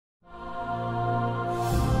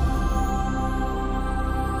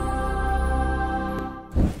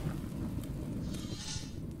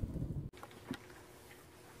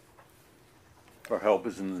help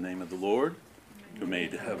is in the name of the Lord, who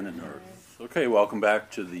made heaven and earth. Okay, welcome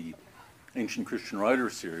back to the Ancient Christian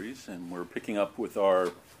Writers series, and we're picking up with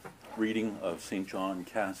our reading of St. John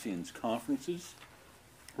Cassian's conferences.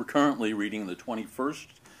 We're currently reading the 21st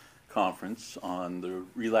conference on the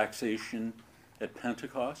relaxation at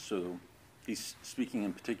Pentecost, so he's speaking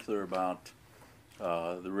in particular about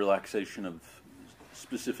the relaxation of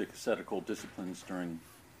specific ascetical disciplines during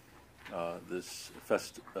this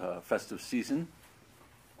festive season.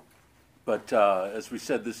 But as we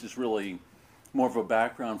said, this is really more of a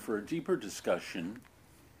background for a deeper discussion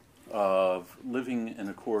of living in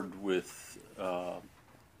accord with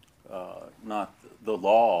not the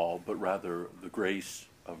law, but rather the grace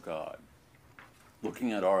of God.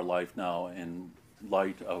 Looking at our life now in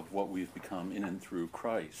light of what we've become in and through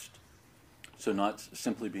Christ. So not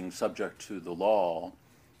simply being subject to the law,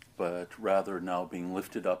 but rather now being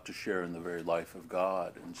lifted up to share in the very life of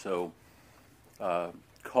God. And so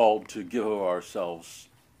called to give of ourselves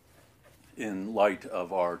in light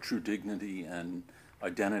of our true dignity and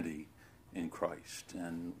identity in Christ.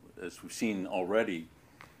 And as we've seen already,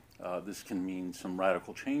 this can mean some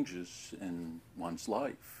radical changes in one's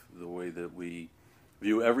life, the way that we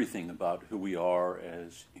view everything about who we are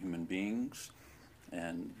as human beings.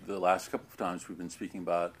 And the last couple of times we've been speaking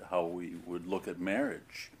about how we would look at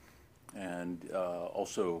marriage and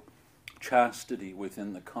also chastity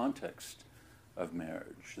within the context of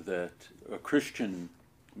marriage, that a Christian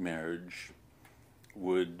marriage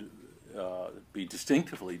would be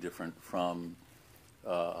distinctively different from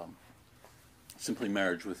simply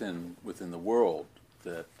marriage within the world,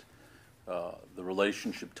 that the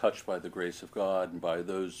relationship touched by the grace of God and by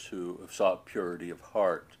those who have sought purity of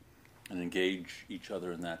heart and engage each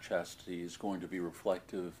other in that chastity is going to be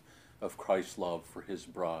reflective of Christ's love for his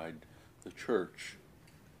bride, the church.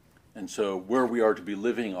 And so where we are to be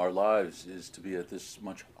living our lives is to be at this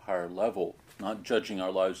much higher level, not judging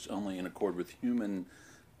our lives only in accord with human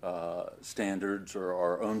standards or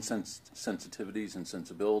our own sensitivities and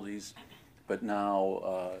sensibilities, but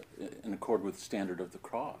now in accord with the standard of the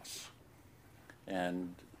cross.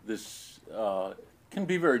 And this can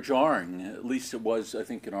be very jarring, at least it was, I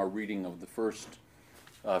think, in our reading of the first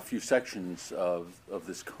few sections of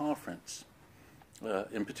this conference.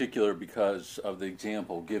 In particular because of the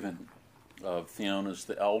example given of Theonas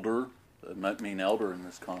the elder, the main elder in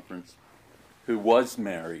this conference, who was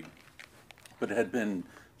married, but had been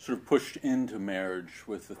sort of pushed into marriage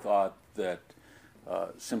with the thought that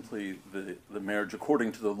simply the marriage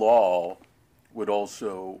according to the law would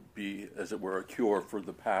also be, as it were, a cure for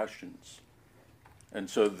the passions. And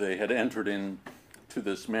so they had entered into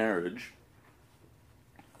this marriage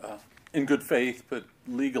in good faith, but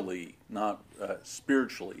legally, not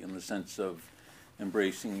spiritually, in the sense of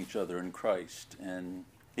embracing each other in Christ. And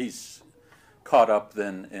he's caught up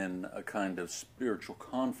then in a kind of spiritual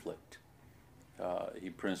conflict. He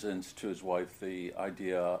presents to his wife the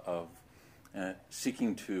idea of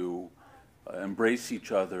seeking to embrace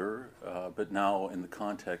each other, but now in the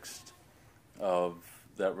context of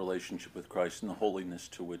that relationship with Christ and the holiness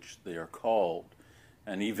to which they are called.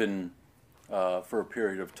 And even for a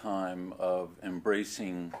period of time of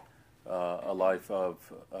embracing a life of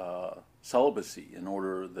celibacy in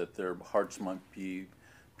order that their hearts might be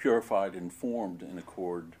purified and formed in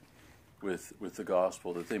accord with the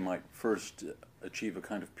gospel, that they might first achieve a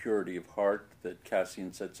kind of purity of heart that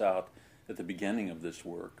Cassian sets out at the beginning of this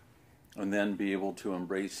work, and then be able to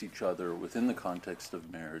embrace each other within the context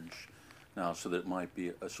of marriage now, so that it might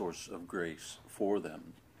be a source of grace for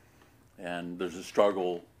them. And there's a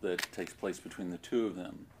struggle that takes place between the two of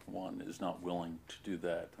them. One is not willing to do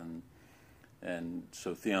that, and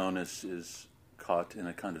so Theonas is caught in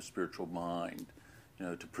a kind of spiritual mind,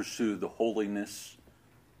 to pursue the holiness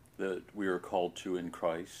that we are called to in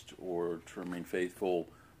Christ, or to remain faithful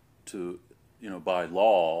to, by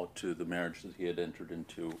law, to the marriage that he had entered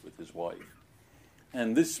into with his wife.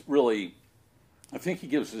 And this really, I think he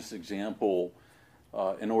gives this example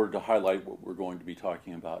in order to highlight what we're going to be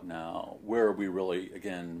talking about now. Where are we really,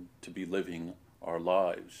 again, to be living our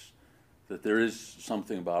lives? That there is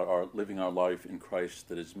something about living our life in Christ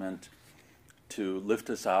that is meant to lift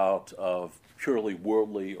us out of purely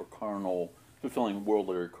worldly or carnal, fulfilling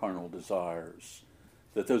worldly or carnal desires.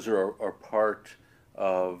 That those are part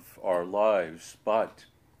of our lives, but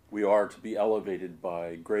we are to be elevated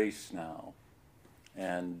by grace now.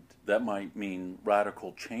 And that might mean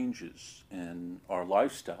radical changes in our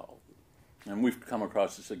lifestyle. And we've come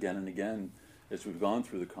across this again and again as we've gone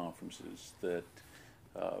through the conferences, that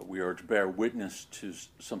we are to bear witness to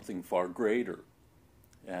something far greater,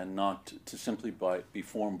 and not to simply be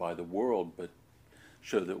formed by the world, but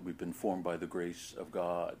show that we've been formed by the grace of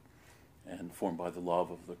God and formed by the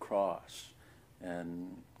love of the cross.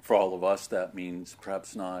 And for all of us, that means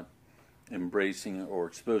perhaps not embracing or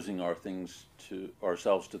exposing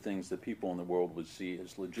ourselves to things that people in the world would see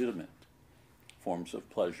as legitimate forms of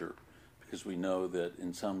pleasure, because we know that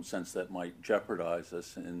in some sense that might jeopardize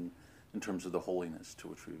us in terms of the holiness to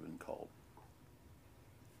which we've been called.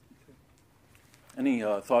 Okay. Any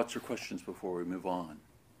thoughts or questions before we move on?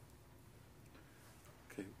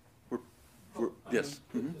 Okay. Yes.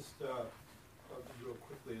 Mm-hmm. Just real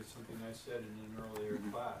quickly, it's something I said in an earlier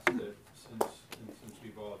class, that since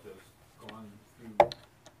we've all just gone through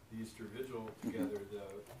the Easter Vigil together,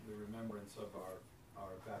 the remembrance of our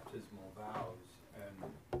baptismal vows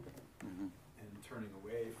and turning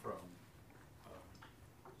away from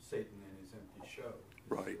Satan and his empty show.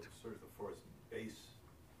 Right. Sort of the fourth base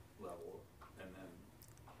level, and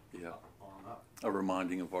then on up. A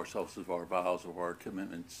reminding of ourselves of our vows, of our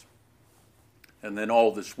commitments. And then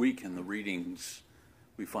all this week in the readings,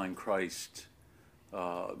 we find Christ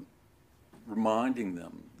reminding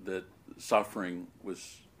them that suffering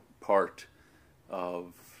was part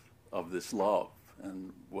of this love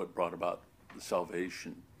and what brought about the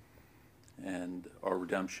salvation and our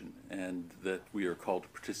redemption, and that we are called to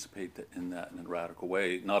participate in that in a radical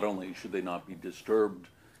way. Not only should they not be disturbed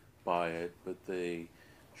by it, but they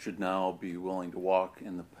should now be willing to walk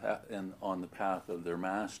in the on the path of their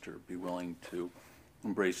master, be willing to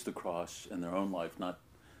embrace the cross in their own life, not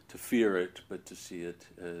to fear it, but to see it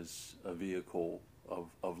as a vehicle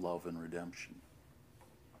of love and redemption.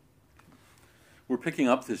 We're picking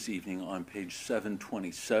up this evening on page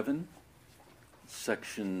 727,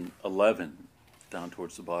 section 11, down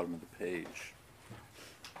towards the bottom of the page.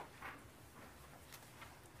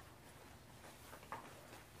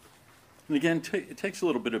 And again, it takes a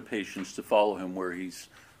little bit of patience to follow him where he's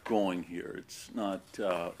going here. It's not,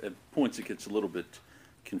 at points it gets a little bit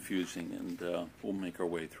confusing, and we'll make our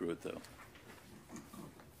way through it, though.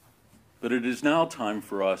 But it is now time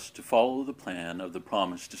for us to follow the plan of the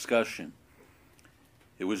promised discussion.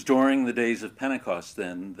 It was during the days of Pentecost,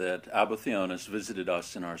 then, that Abba Theonis visited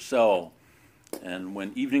us in our cell, and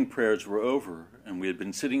when evening prayers were over, and we had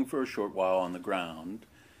been sitting for a short while on the ground,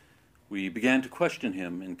 we began to question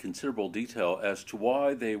him in considerable detail as to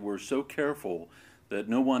why they were so careful that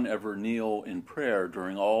no one ever kneel in prayer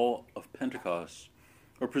during all of Pentecost,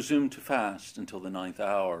 or presume to fast until the 9th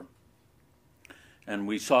hour. And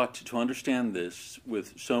we sought to understand this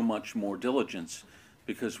with so much more diligence,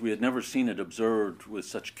 because we had never seen it observed with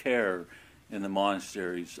such care in the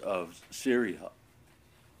monasteries of Syria.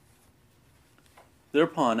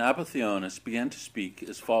 Thereupon Abba Theonis began to speak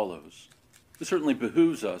as follows. It certainly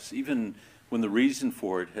behooves us, even when the reason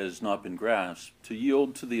for it has not been grasped, to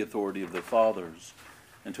yield to the authority of the fathers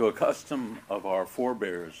and to a custom of our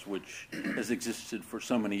forebears which has existed for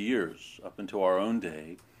so many years up until our own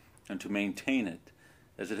day, and to maintain it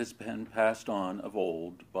as it has been passed on of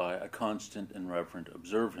old by a constant and reverent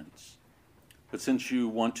observance. But since you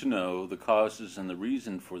want to know the causes and the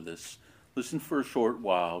reason for this, listen for a short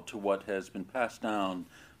while to what has been passed down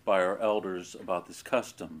by our elders about this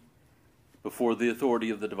custom. Before the authority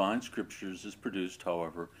of the divine scriptures is produced,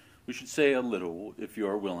 however, we should say a little, if you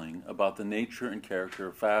are willing, about the nature and character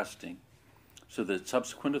of fasting, so that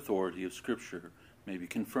subsequent authority of scripture may be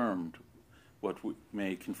confirmed,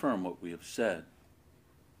 may confirm what we have said.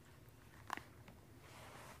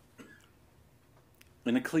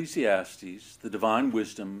 In Ecclesiastes, the divine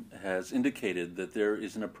wisdom has indicated that there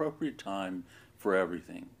is an appropriate time for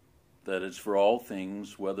everything, that is, for all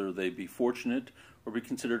things, whether they be fortunate or be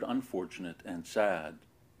considered unfortunate and sad.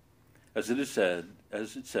 As it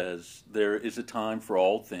says, there is a time for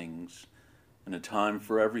all things, and a time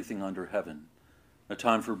for everything under heaven, a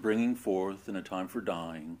time for bringing forth and a time for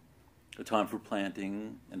dying, a time for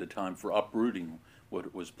planting and a time for uprooting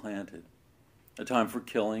what was planted, a time for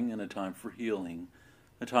killing and a time for healing,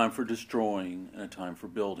 a time for destroying and a time for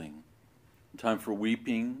building, a time for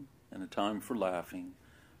weeping and a time for laughing,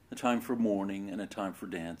 a time for mourning and a time for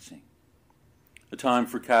dancing, a time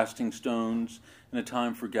for casting stones and a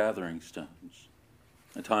time for gathering stones,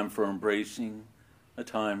 a time for embracing, a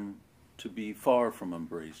time to be far from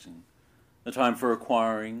embracing, a time for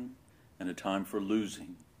acquiring and a time for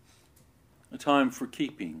losing, a time for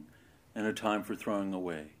keeping and a time for throwing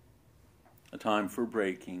away, a time for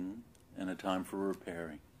breaking and a time for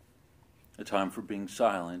repairing, a time for being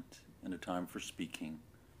silent and a time for speaking,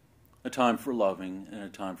 a time for loving and a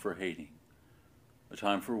time for hating, a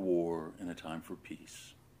time for war and a time for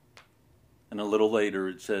peace. And a little later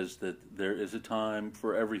it says that there is a time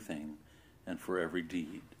for everything and for every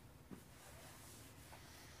deed.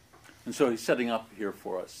 And so he's setting up here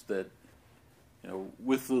for us that,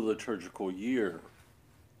 with the liturgical year,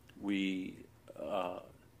 we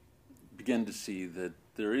begin to see that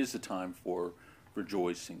there is a time for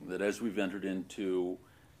rejoicing, that as we've entered into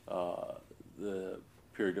the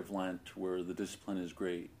period of Lent where the discipline is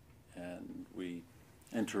great and we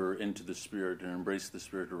enter into the Spirit and embrace the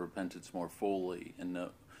Spirit of repentance more fully and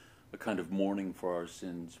a kind of mourning for our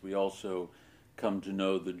sins, we also come to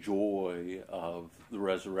know the joy of the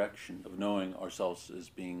resurrection, of knowing ourselves as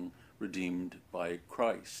being redeemed by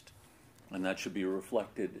Christ. And that should be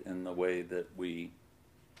reflected in the way that we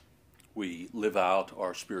live out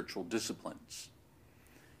our spiritual disciplines.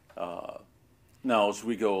 Now, as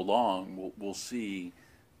we go along, we'll see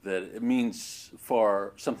that it means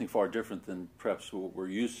something far different than perhaps what we're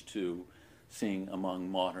used to seeing among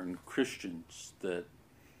modern Christians, that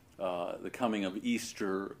the coming of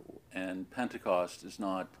Easter and Pentecost is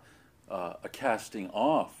not a casting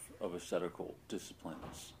off of ascetical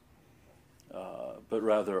disciplines, but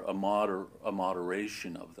rather a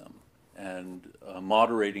moderation of them, and a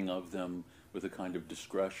moderating of them with a kind of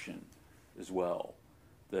discretion as well,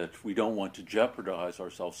 that we don't want to jeopardize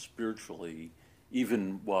ourselves spiritually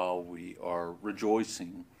even while we are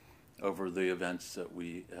rejoicing over the events that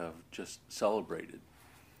we have just celebrated.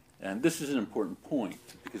 And this is an important point,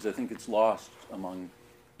 because I think it's lost among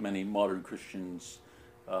many modern Christians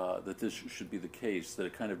that this should be the case, that a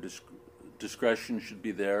kind of discretion should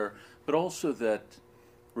be there, but also that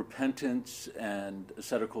repentance and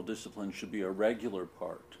ascetical discipline should be a regular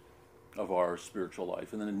part of our spiritual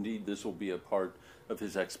life. And then indeed this will be a part of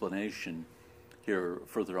his explanation here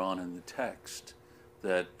further on in the text,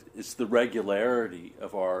 that it's the regularity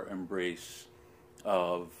of our embrace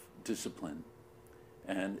of discipline.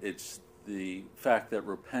 And it's the fact that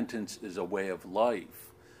repentance is a way of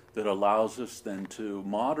life that allows us then to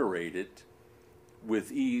moderate it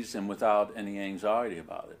with ease and without any anxiety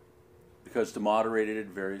about it. Because to moderate it at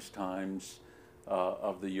various times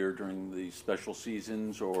of the year during the special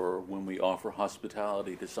seasons or when we offer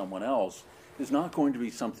hospitality to someone else is not going to be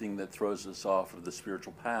something that throws us off of the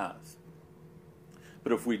spiritual path.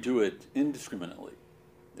 But if we do it indiscriminately,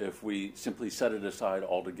 if we simply set it aside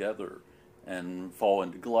altogether and fall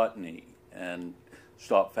into gluttony and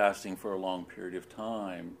stop fasting for a long period of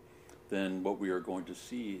time, then what we are going to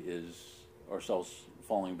see is ourselves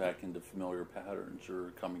falling back into familiar patterns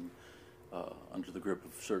or coming under the grip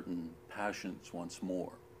of certain passions once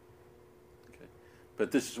more. Okay.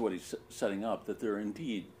 But this is what he's setting up, that there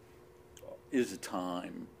indeed is a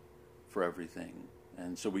time for everything.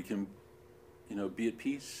 And so we can be at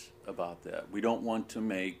peace about that. We don't want to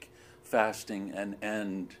make fasting an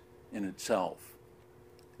end in itself.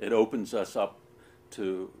 It opens us up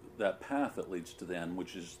to that path that leads to the end,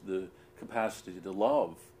 which is the capacity to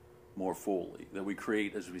love more fully, that we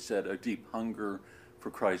create, as we said, a deep hunger for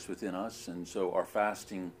Christ within us, and so our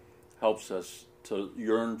fasting helps us to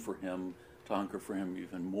yearn for him, to hunger for him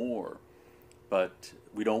even more. But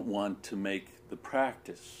we don't want to make the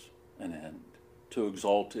practice an end, to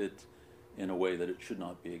exalt it in a way that it should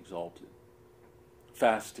not be exalted.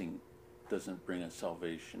 Fasting doesn't bring us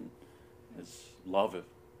salvation. It's love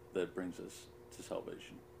that brings us to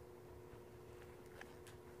salvation.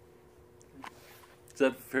 Is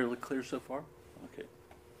that fairly clear so far? Okay.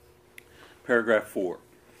 Paragraph 4.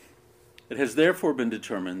 It has therefore been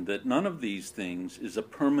determined that none of these things is a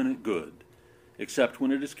permanent good, except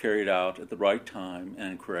when it is carried out at the right time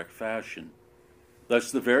and in correct fashion.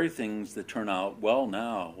 Thus the very things that turn out well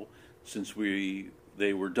now, since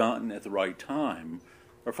they were done at the right time,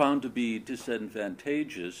 are found to be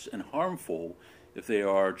disadvantageous and harmful if they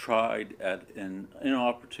are tried at an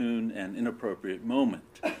inopportune and inappropriate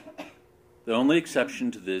moment. The only exception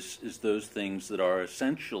to this is those things that are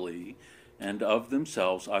essentially and of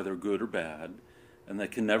themselves either good or bad, and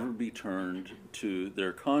that can never be turned to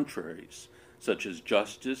their contraries, such as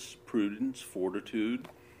justice, prudence, fortitude,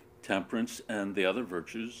 temperance, and the other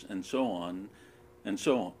virtues, and so on, and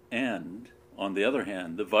so on. And, on the other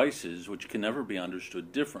hand, the vices which can never be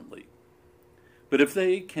understood differently. But if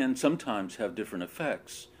they can sometimes have different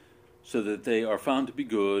effects, so that they are found to be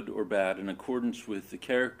good or bad in accordance with the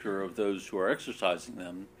character of those who are exercising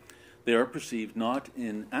them, they are perceived not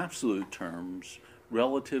in absolute terms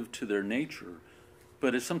relative to their nature,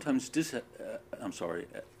 but as sometimes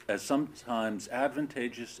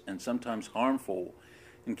advantageous and sometimes harmful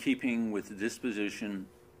in keeping with the disposition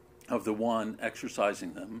of the one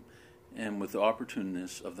exercising them and with the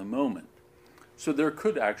opportuneness of the moment. So there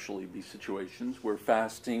could actually be situations where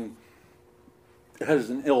fasting has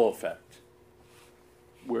an ill effect,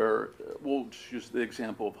 where we'll just use the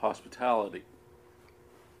example of hospitality,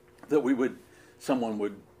 that someone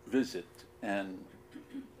would visit, and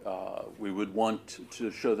we would want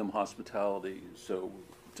to show them hospitality, so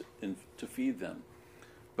to feed them.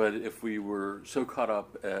 But if we were so caught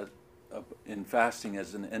up in fasting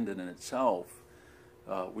as an end in itself,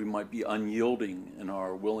 we might be unyielding in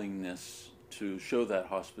our willingness to show that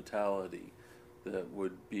hospitality that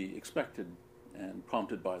would be expected and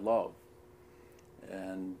prompted by love.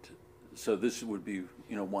 And so this would be,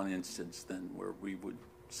 one instance then where we would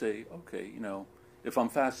say, okay, if I'm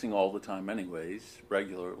fasting all the time anyways,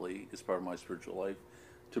 regularly, as part of my spiritual life,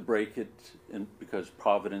 to break it because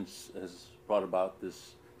providence has brought about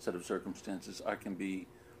this set of circumstances, I can be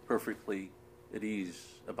perfectly at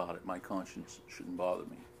ease about it. My conscience shouldn't bother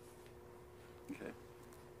me. Okay.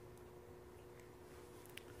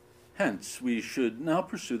 Hence, we should now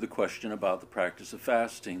pursue the question about the practice of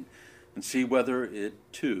fasting and see whether it,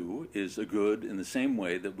 too, is a good in the same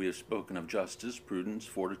way that we have spoken of justice, prudence,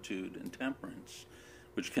 fortitude, and temperance,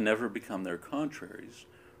 which can never become their contraries,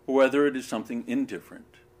 or whether it is something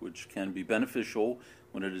indifferent, which can be beneficial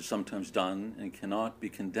when it is sometimes done and cannot be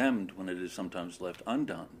condemned when it is sometimes left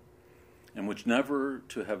undone, and which never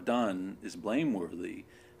to have done is blameworthy,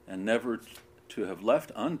 and never to have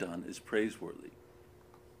left undone is praiseworthy.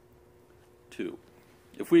 2.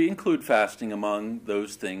 If we include fasting among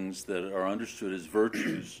those things that are understood as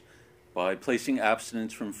virtues, by placing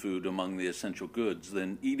abstinence from food among the essential goods,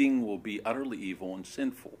 then eating will be utterly evil and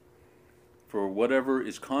sinful. For whatever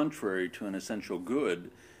is contrary to an essential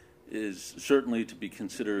good is certainly to be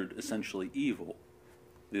considered essentially evil.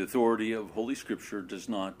 The authority of Holy Scripture does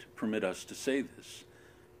not permit us to say this,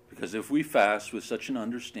 because if we fast with such an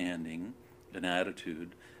understanding and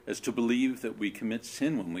attitude as to believe that we commit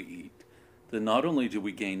sin when we eat, then not only do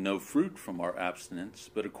we gain no fruit from our abstinence,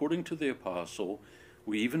 but according to the Apostle,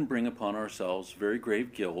 we even bring upon ourselves very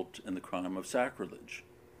grave guilt and the crime of sacrilege.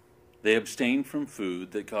 They abstain from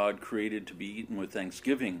food that God created to be eaten with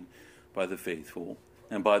thanksgiving by the faithful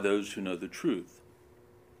and by those who know the truth.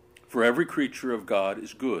 For every creature of God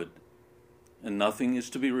is good, and nothing is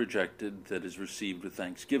to be rejected that is received with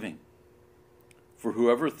thanksgiving. For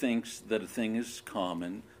whoever thinks that a thing is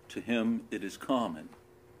common, to him it is common.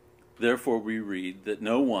 Therefore we read that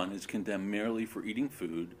no one is condemned merely for eating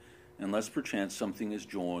food, unless perchance something is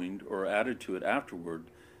joined or added to it afterward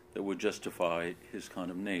that would justify his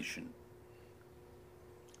condemnation.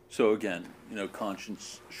 So again,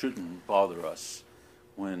 conscience shouldn't bother us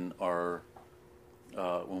when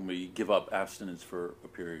we give up abstinence for a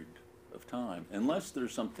period of time, unless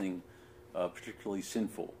there's something particularly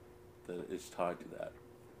sinful that is tied to that.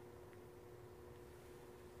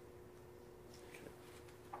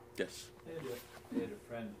 Yes. I had a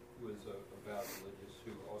friend who was a vowed religious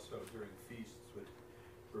who also during feasts would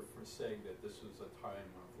say that this was a time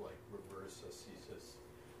of reverse ascesis,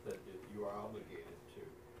 that you are obligated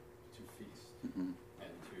to feast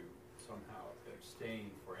and to somehow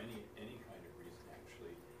abstain for any kind of reason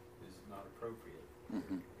actually is not appropriate.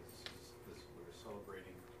 We're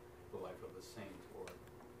celebrating the life of a saint or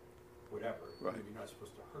whatever. Right. We're not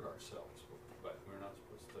supposed to hurt ourselves, but we're not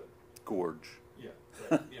supposed to gorge. Yeah,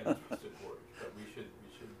 not supposed to gorge, but we should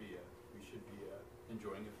be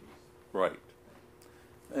enjoying a feast. Right.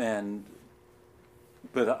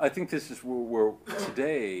 But I think this is where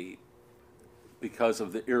today, because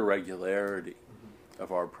of the irregularity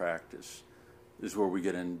of our practice, is where we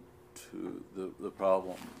get into the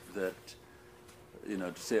problem that,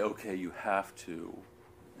 to say, okay, you have to,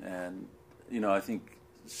 and, I think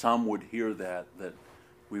some would hear that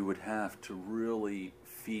we would have to really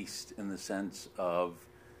feast in the sense of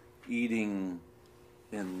eating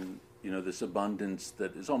in, this abundance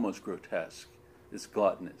that is almost grotesque. It's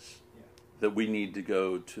gluttonous. Yeah. That we need to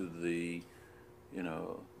go to the,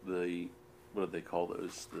 what do they call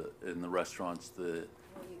those? In the restaurants, the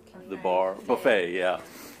bar, buffet, yeah.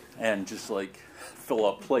 And just fill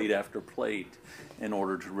up plate after plate in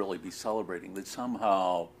order to really be celebrating. That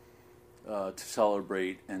somehow to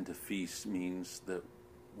celebrate and to feast means that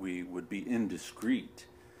we would be indiscreet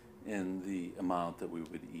in the amount that we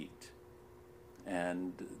would eat.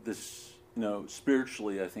 And this,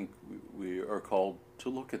 spiritually, I think we are called to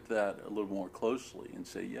look at that a little more closely and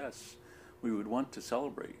say, yes, we would want to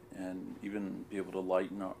celebrate and even be able to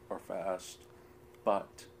lighten our fast,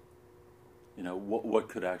 but, what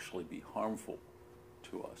could actually be harmful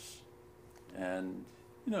to us? And,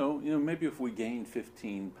 maybe if we gain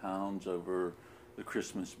 15 pounds over the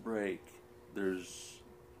Christmas break, there's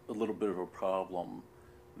a little bit of a problem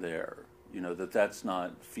there, that's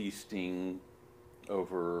not feasting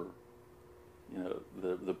over,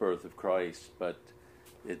 the birth of Christ, but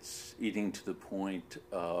it's eating to the point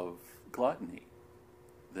of gluttony.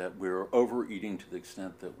 that we're overeating to the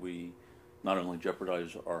extent that we not only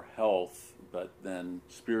jeopardize our health, but then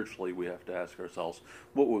spiritually we have to ask ourselves,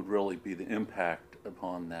 what would really be the impact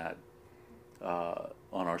upon that on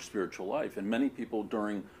our spiritual life? And many people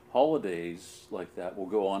during holidays like that will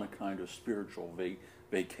go on a kind of spiritual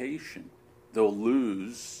vacation. They'll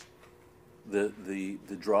lose the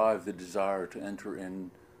drive, the desire to enter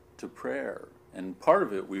into prayer. And part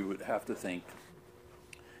of it, we would have to think,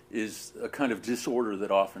 is a kind of disorder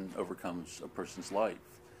that often overcomes a person's life.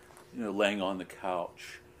 You know, laying on the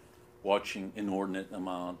couch, watching inordinate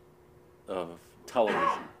amount of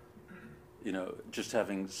television, you know, just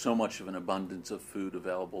having so much of an abundance of food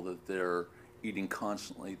available that they're eating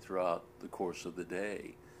constantly throughout the course of the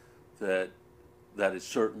day, that is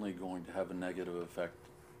certainly going to have a negative effect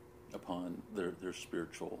upon their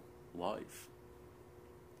spiritual life.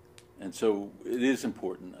 And so it is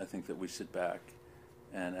important, I think, that we sit back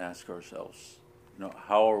and ask ourselves, you know,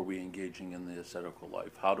 how are we engaging in the ascetical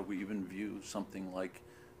life? How do we even view something like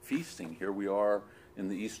feasting? Here we are in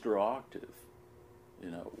the Easter octave.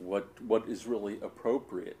 You know, what is really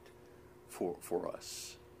appropriate for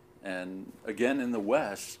us? And again, in the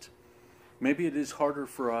West, maybe it is harder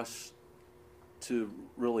for us to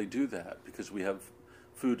really do that because we have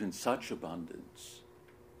food in such abundance,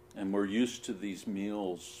 and we're used to these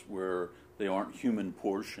meals where they aren't human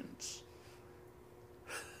portions.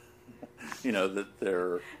 You know, that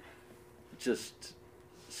they're just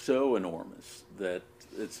so enormous that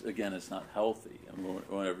it's not healthy. And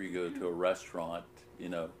whenever you go to a restaurant, you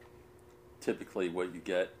know, typically what you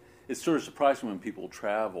get, it's sort of surprising when people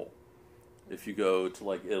travel. If you go to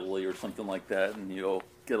like Italy or something like that, and you'll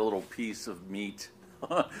get a little piece of meat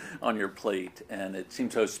on your plate, and it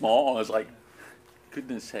seems so small. I was like,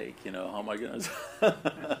 goodness sake, you know, how am I going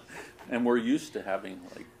to? And we're used to having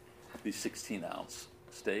like these 16-ounce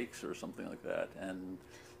steaks or something like that. And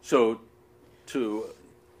so to,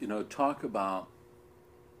 you know, talk about,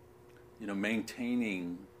 you know,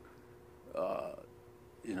 maintaining,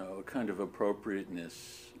 you know, a kind of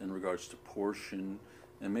appropriateness in regards to portion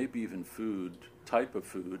and maybe even food, type of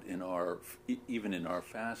food even in our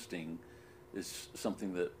fasting, is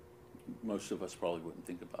something that most of us probably wouldn't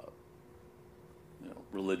think about, you know,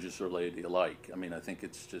 religious or laity alike. I mean, I think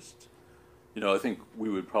it's just, you know, I think we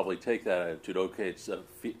would probably take that attitude, okay, it's a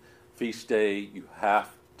feast day, you have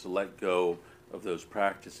to let go of those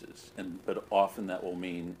practices, but often that will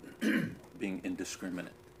mean being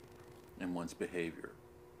indiscriminate in one's behavior.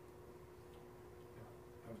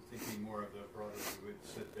 I was thinking more of the brother who would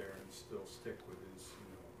sit there and still stick with his, you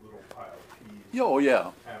know, little pile of peas. Oh,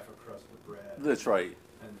 yeah. Half a crust of bread. That's right.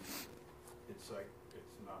 And it's like,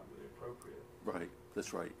 it's not really appropriate. Right,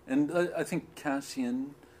 that's right. And I think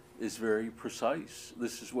Cassian is very precise.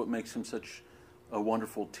 This is what makes him such a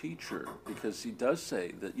wonderful teacher, because he does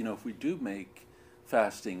say that, you know, if we do make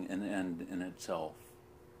fasting an end in itself,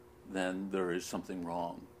 then there is something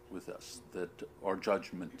wrong with us, that our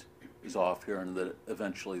judgment is off here, and that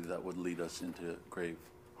eventually that would lead us into grave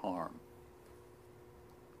harm.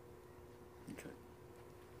 Okay.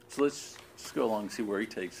 So let's go along and see where he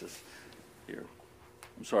takes us here.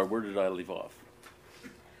 I'm sorry, where did I leave off?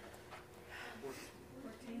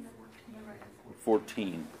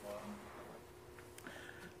 14.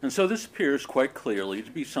 And so this appears quite clearly to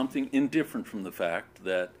be something indifferent from the fact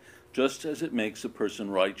that just as it makes a person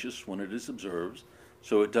righteous when it is observed,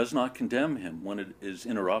 so it does not condemn him when it is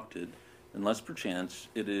interrupted, unless perchance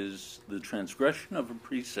it is the transgression of a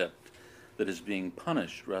precept that is being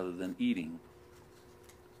punished rather than eating.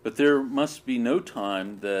 But there must be no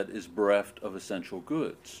time that is bereft of essential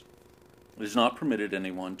goods. It is not permitted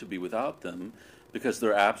anyone to be without them, because in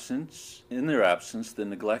their absence, the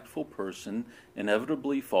neglectful person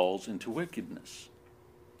inevitably falls into wickedness.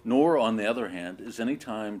 Nor, on the other hand, is any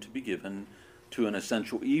time to be given to an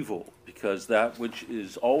essential evil, because that which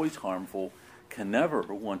is always harmful can never,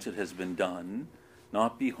 once it has been done,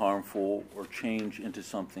 not be harmful or change into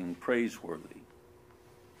something praiseworthy.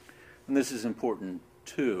 And this is important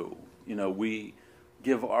too. You know, we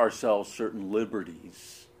give ourselves certain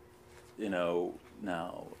liberties. You know,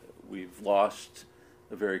 now we've lost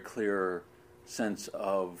a very clear sense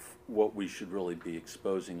of what we should really be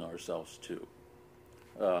exposing ourselves to.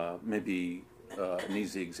 Maybe an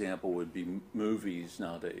easy example would be movies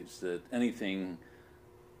nowadays, that anything,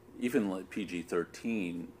 even like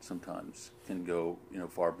PG-13 sometimes can go, you know,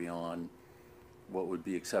 far beyond what would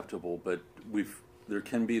be acceptable, but there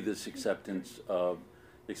can be this acceptance of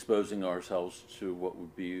exposing ourselves to what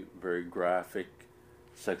would be very graphic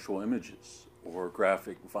sexual images or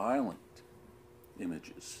graphic violent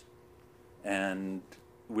images. And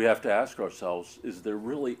we have to ask ourselves, is there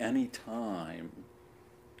really any time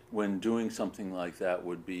when doing something like that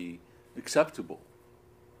would be acceptable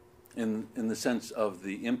in the sense of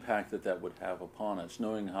the impact that that would have upon us,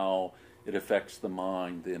 knowing how it affects the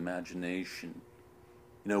mind, the imagination.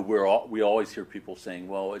 You know, we always hear people saying,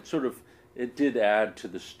 well, it did add to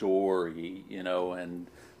the story, you know, and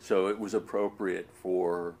so it was appropriate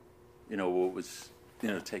for, you know, what was, you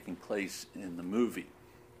know, taking place in the movie.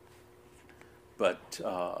 But,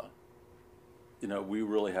 you know, we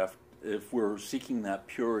really have, if we're seeking that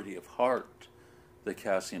purity of heart that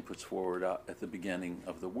Cassian puts forward at the beginning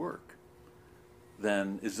of the work,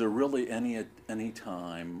 then is there really any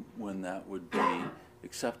time when that would be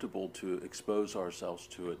acceptable to expose ourselves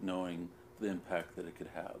to it, knowing the impact that it could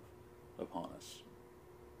have upon us?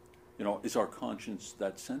 You know, is our conscience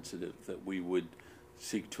that sensitive that we would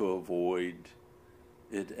seek to avoid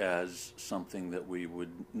it as something that we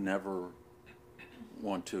would never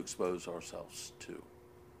want to expose ourselves to?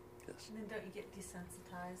 Yes. And then don't you get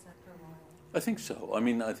desensitized after a while? I think so. I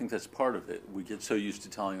mean, I think that's part of it. We get so used to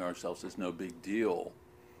telling ourselves it's no big deal,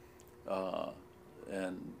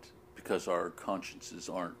 and because our consciences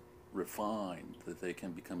aren't refined, that they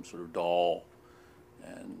can become sort of dull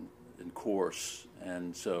and coarse,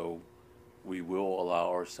 and so we will allow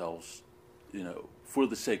ourselves, you know, for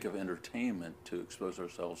the sake of entertainment, to expose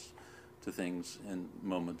ourselves to things in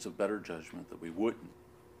moments of better judgment that we wouldn't.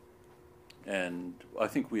 And I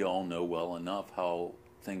think we all know well enough how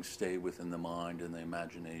things stay within the mind and the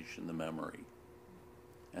imagination, the memory,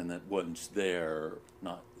 and that once there,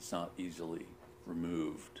 it's not easily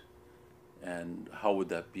removed. And how would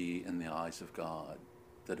that be in the eyes of God?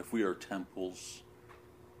 That if we are temples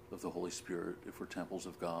of the Holy Spirit, if we're temples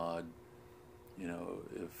of God, you know,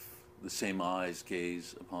 if the same eyes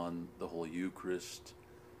gaze upon the Holy Eucharist,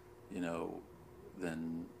 you know,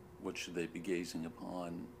 then what should they be gazing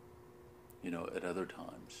upon, you know, at other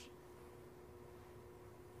times?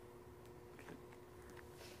 Okay.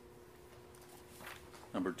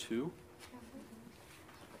 Number 2.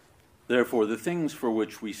 Therefore, the things for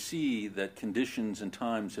which we see that conditions and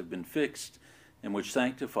times have been fixed, and which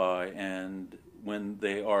sanctify, and when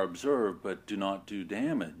they are observed but do not do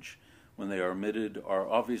damage, when they are omitted, are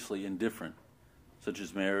obviously indifferent, such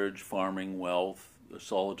as marriage, farming, wealth, the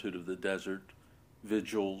solitude of the desert,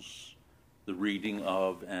 vigils, the reading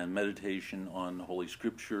of and meditation on Holy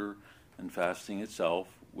Scripture, and fasting itself,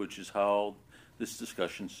 which is how this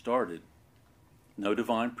discussion started. No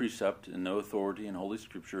divine precept and no authority in Holy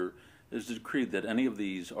Scripture is decreed that any of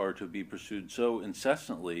these are to be pursued so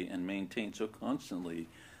incessantly and maintained so constantly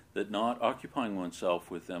that not occupying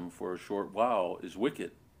oneself with them for a short while is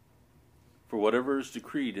wicked. For whatever is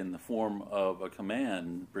decreed in the form of a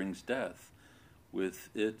command brings death with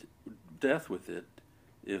it,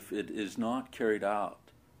 if it is not carried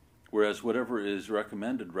out, whereas whatever is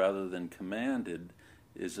recommended rather than commanded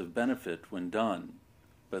is of benefit when done,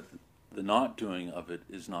 but the not doing of it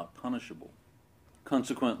is not punishable.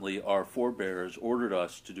 Consequently, our forebears ordered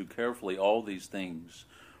us to do carefully all these things,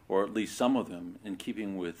 or at least some of them, in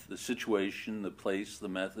keeping with the situation, the place, the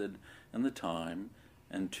method, and the time,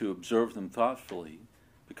 and to observe them thoughtfully,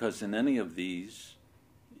 because in any of these,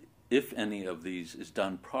 if any of these is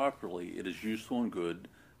done properly, it is useful and good,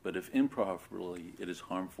 but if improperly, it is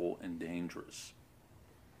harmful and dangerous.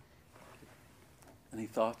 Any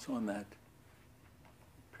thoughts on that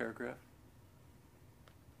paragraph?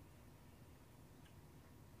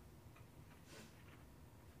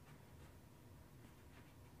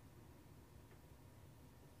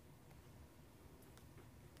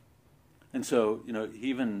 And so, you know,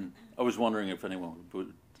 even I was wondering if anyone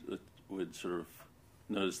would sort of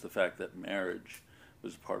notice the fact that marriage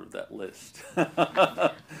was part of that list.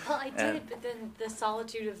 Well, I did, but then the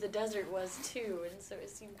solitude of the desert was too, and so it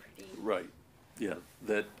seemed pretty... Right, yeah,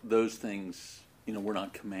 that those things, you know, we're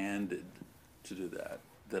not commanded to do that,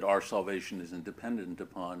 that our salvation isn't dependent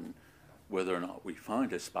upon whether or not we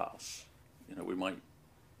find a spouse. You know, we might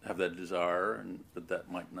have that desire, but that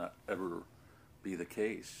might not ever be the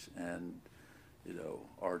case. And, you know,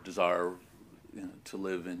 our desire, you know, to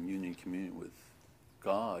live in union communion with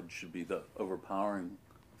God should be the overpowering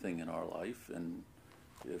thing in our life, and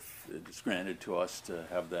if it's granted to us to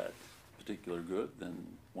have that particular good, then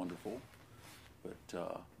wonderful.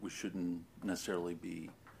 But we shouldn't necessarily be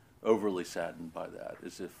overly saddened by that,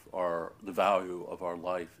 as if the value of our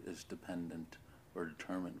life is dependent or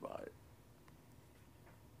determined by it.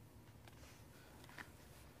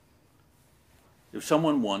 If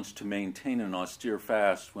someone wants to maintain an austere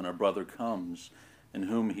fast when a brother comes, in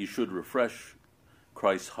whom he should refresh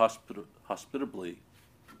Christ hospitably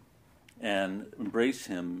and embrace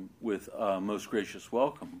him with a most gracious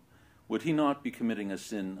welcome, would he not be committing a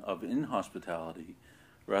sin of inhospitality,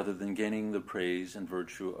 rather than gaining the praise and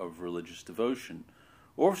virtue of religious devotion.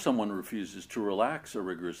 Or if someone refuses to relax a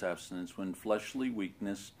rigorous abstinence when fleshly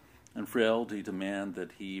weakness and frailty demand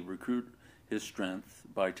that he recruit his strength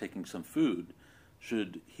by taking some food,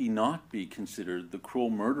 should he not be considered the cruel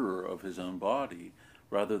murderer of his own body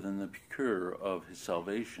rather than the procurer of his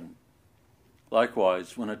salvation?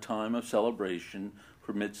 Likewise, when a time of celebration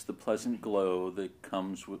permits the pleasant glow that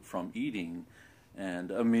comes from eating,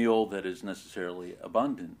 and a meal that is necessarily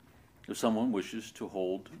abundant, if someone wishes to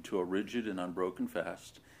hold to a rigid and unbroken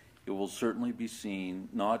fast, it will certainly be seen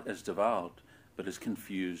not as devout, but as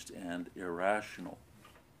confused and irrational.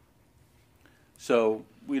 So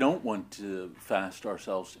we don't want to fast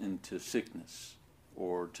ourselves into sickness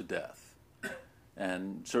or to death.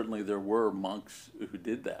 And certainly there were monks who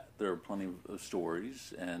did that. There are plenty of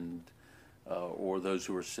stories, and or those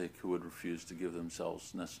who were sick who would refuse to give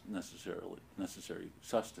themselves necessary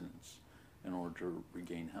sustenance in order to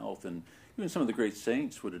regain health. And even some of the great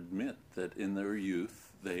saints would admit that in their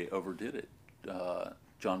youth they overdid it.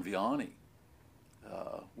 John Vianney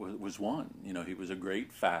was one. You know, he was a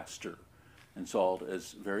great faster and saw it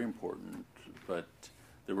as very important, but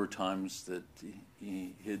there were times that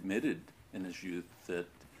he admitted in his youth that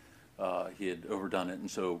he had overdone it,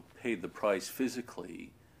 and so paid the price physically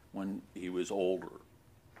when he was older,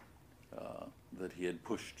 that he had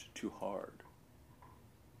pushed too hard.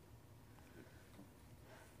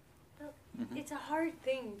 Well, it's a hard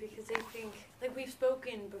thing because I think, like we've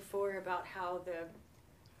spoken before about how the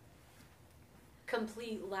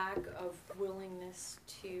complete lack of willingness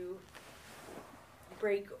to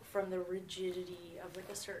break from the rigidity of like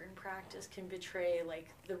a certain practice can betray like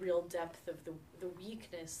the real depth of the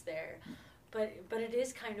weakness there. But it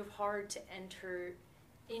is kind of hard to enter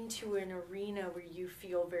into an arena where you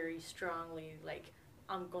feel very strongly like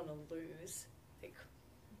I'm gonna lose.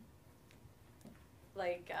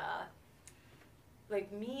 Like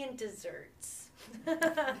me and desserts.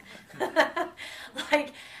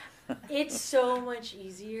 Like it's so much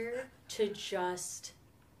easier to just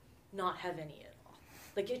not have any at all.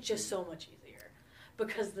 Like it's just so much easier.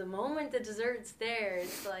 Because the moment the dessert's there,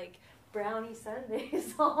 it's like brownie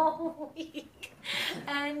sundaes all week.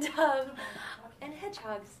 And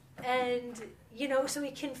hedgehogs. And, you know, so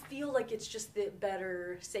it can feel like it's just the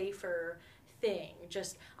better, safer thing.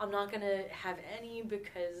 Just, I'm not going to have any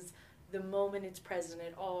because the moment it's present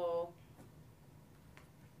at all,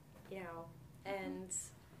 you know, and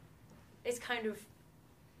it's kind of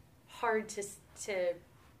hard to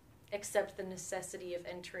accept the necessity of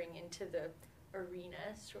entering into the arena,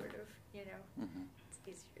 sort of, you know. Mm-hmm. It's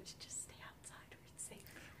easier to just stay outside where it's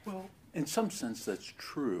safe. Well, in some sense that's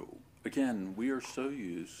true. Again, we are so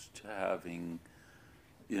used to having,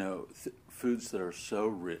 you know, foods that are so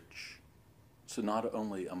rich. So not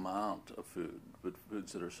only amount of food, but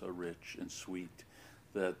foods that are so rich and sweet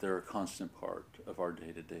that they're a constant part of our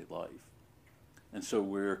day-to-day life. And so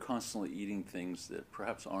we're constantly eating things that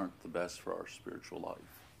perhaps aren't the best for our spiritual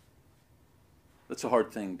life. That's a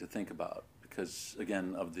hard thing to think about because,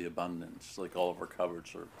 again, of the abundance. Like all of our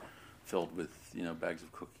cupboards are filled with, you know, bags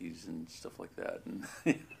of cookies and stuff like that.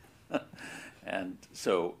 And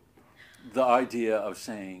so the idea of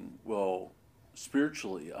saying, well,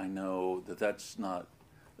 spiritually, I know that that's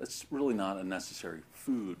really not a necessary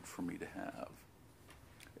food for me to have.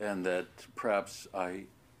 And that perhaps I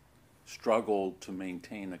struggle to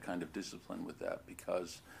maintain a kind of discipline with that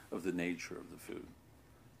because of the nature of the food.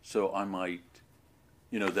 So I might,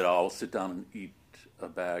 you know, that I'll sit down and eat a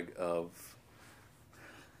bag of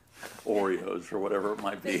Oreos or whatever it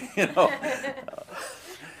might be, you know.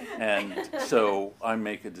 And so I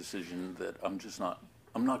make a decision that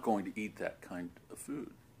I'm not going to eat that kind of food.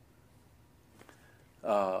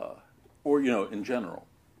 Or, you know, in general.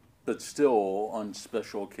 But still, on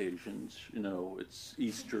special occasions, you know, it's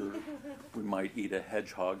Easter, we might eat a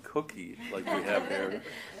hedgehog cookie like we have here.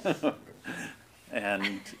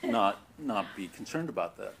 And not be concerned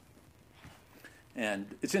about that. And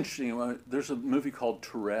it's interesting, there's a movie called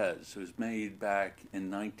Therese. It was made back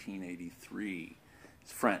in 1983.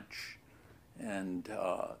 It's French. And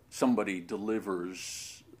somebody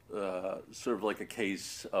delivers sort of like a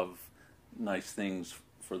case of nice things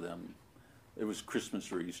for them. It was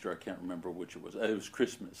Christmas or Easter, I can't remember which it was. It was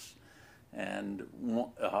Christmas. And it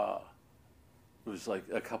was like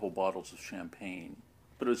a couple bottles of champagne.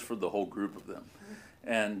 But it was for the whole group of them.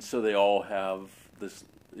 And so they all have this,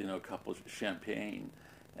 you know, cup of champagne.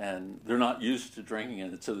 And they're not used to drinking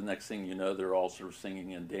it. So the next thing you know, they're all sort of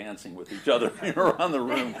singing and dancing with each other around the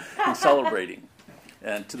room and celebrating.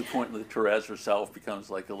 And to the point that Therese herself becomes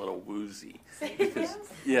like a little woozy. Because,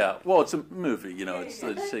 Yeah, well, it's a movie, you know,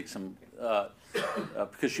 it takes some,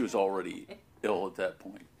 because she was already ill at that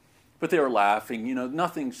point. But they were laughing, you know,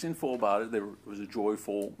 nothing sinful about it. It was a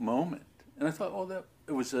joyful moment. And I thought, oh,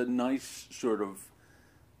 it was a nice sort of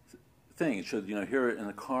thing. It showed, you know, here in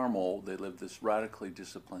the Carmel, they lived this radically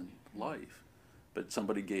disciplined life. But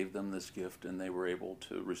somebody gave them this gift and they were able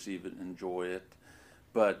to receive it and enjoy it.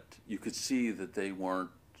 But you could see that they weren't,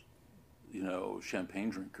 you know, champagne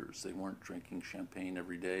drinkers. They weren't drinking champagne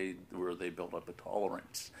every day where they built up a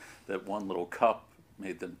tolerance. That one little cup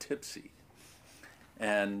made them tipsy.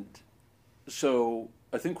 And so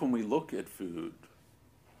I think when we look at food,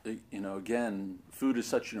 you know, again, food is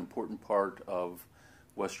such an important part of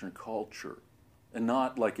Western culture. And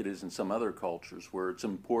not like it is in some other cultures where it's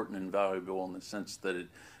important and valuable in the sense that it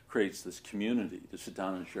creates this community. To sit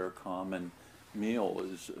down and share a common meal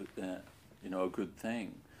is, you know, a good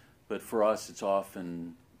thing. But for us, it's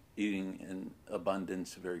often eating in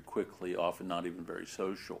abundance very quickly, often not even very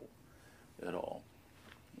social at all.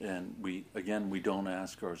 And we don't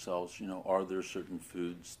ask ourselves, you know, are there certain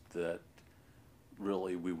foods that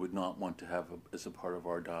really we would not want to have as a part of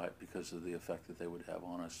our diet because of the effect that they would have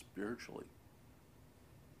on us spiritually?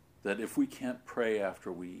 That if we can't pray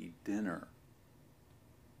after we eat dinner,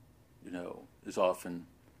 you know, is often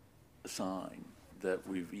a sign that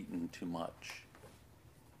we've eaten too much.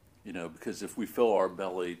 You know, because if we fill our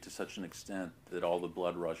belly to such an extent that all the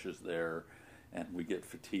blood rushes there and we get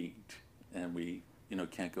fatigued and we, you know,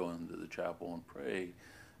 can't go into the chapel and pray,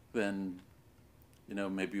 then, you know,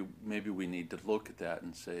 maybe we need to look at that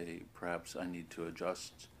and say, perhaps I need to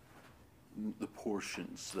adjust the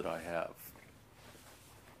portions that I have.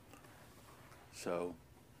 So,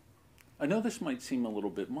 I know this might seem a little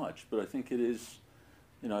bit much, but I think it is,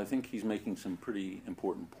 you know, I think he's making some pretty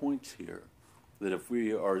important points here. That if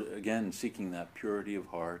we are, again, seeking that purity of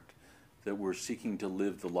heart, that we're seeking to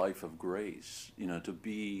live the life of grace, you know, to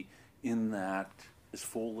be in that as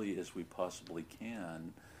fully as we possibly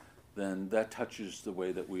can, then that touches the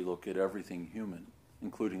way that we look at everything human,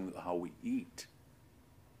 including how we eat.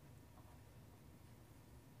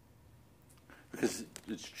 Because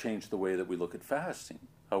it's changed the way that we look at fasting,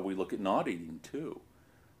 how we look at not eating too.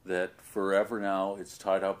 That forever now it's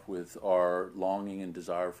tied up with our longing and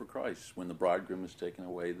desire for Christ. When the bridegroom is taken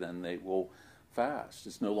away, then they will fast.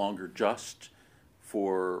 It's no longer just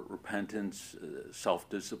for repentance,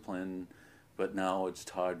 self-discipline, but now it's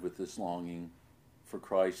tied with this longing for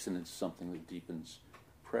Christ, and it's something that deepens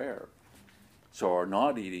prayer. So our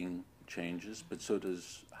not eating changes, but so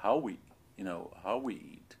does how we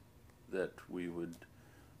eat. That we would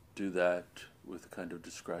do that with a kind of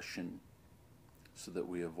discretion so that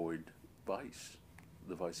we avoid vice,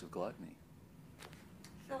 the vice of gluttony.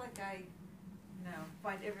 I feel like I,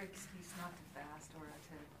 find every excuse not to fast or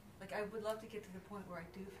to, like, I would love to get to the point where I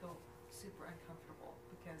do feel super uncomfortable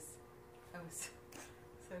because I was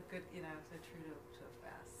so good, so true to a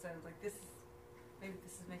fast. So, like, maybe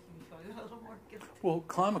this is making me feel a little more guilty. Well,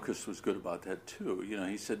 Climacus was good about that too. You know,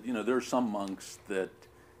 he said, there are some monks that,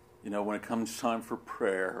 when it comes time for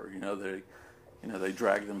prayer, they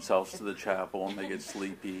drag themselves to the chapel and they get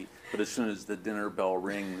sleepy. But as soon as the dinner bell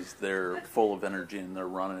rings, they're full of energy and they're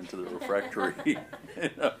running into the refectory.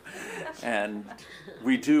 And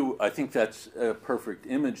I think that's a perfect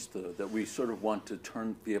image, though, that we sort of want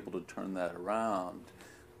to be able to turn that around,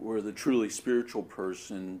 where the truly spiritual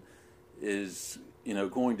person is,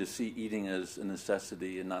 going to see eating as a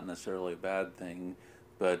necessity and not necessarily a bad thing,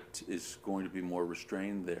 but is going to be more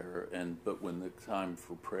restrained there. But when the time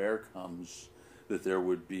for prayer comes, that there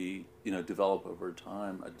would be, develop over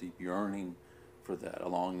time a deep yearning for that, a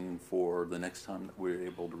longing for the next time that we're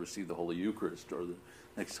able to receive the Holy Eucharist, or the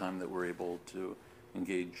next time that we're able to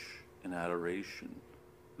engage in adoration.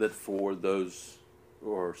 That for those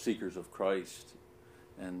who are seekers of Christ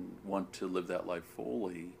and want to live that life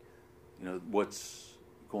fully, what's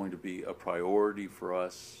going to be a priority for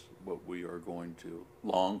us, what we are going to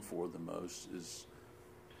long for the most, is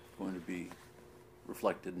going to be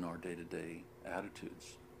reflected in our day-to-day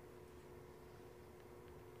attitudes.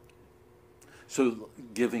 So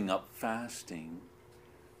giving up fasting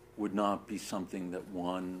would not be something that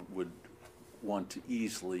one would want to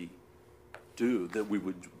easily do, that we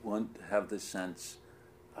would want to have this sense,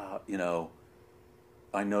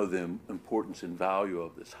 I know the importance and value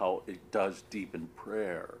of this, how it does deepen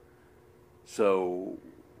prayer. So,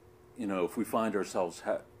 if we find ourselves,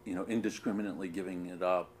 indiscriminately giving it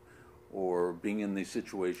up, or being in these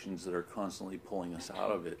situations that are constantly pulling us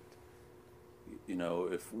out of it,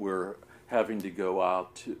 if we're having to go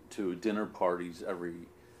out to dinner parties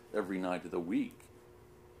every night of the week,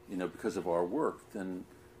 because of our work, then,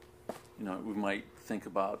 we might think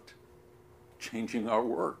about changing our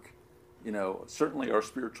work. Certainly our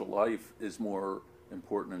spiritual life is more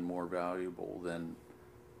important and more valuable than,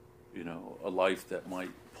 a life that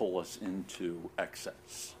might pull us into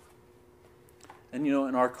excess. And,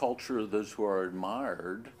 in our culture, those who are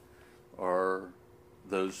admired are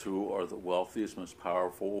those who are the wealthiest, most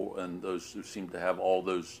powerful, and those who seem to have all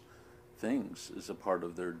those things as a part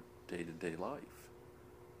of their day-to-day life.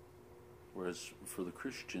 Whereas for the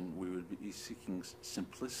Christian, we would be seeking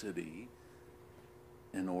simplicity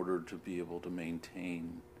in order to be able to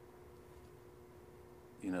maintain,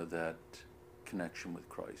 that connection with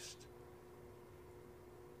Christ.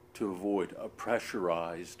 To avoid a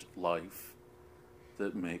pressurized life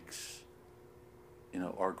that makes,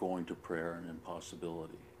 our going to prayer an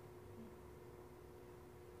impossibility.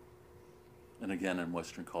 And again, in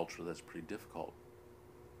Western culture, that's pretty difficult,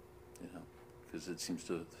 because it seems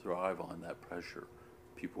to thrive on that pressure.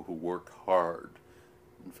 People who work hard,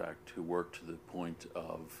 in fact, who work to the point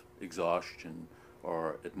of exhaustion,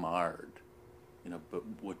 are admired. But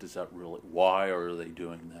what does that really, why are they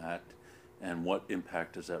doing that? And what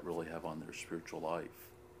impact does that really have on their spiritual life?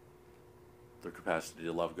 Their capacity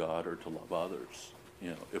to love God or to love others,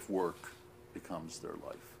 if work becomes their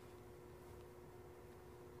life.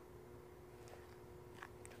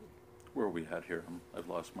 Where are we at here? I've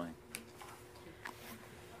lost my...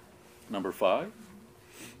 Number 5.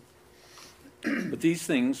 But these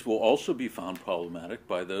things will also be found problematic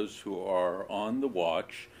by those who are on the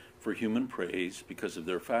watch for human praise because of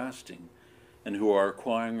their fasting, and who are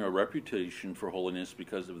acquiring a reputation for holiness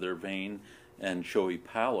because of their vain and showy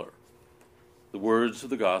pallor. The words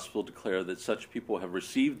of the gospel declare that such people have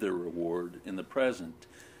received their reward in the present,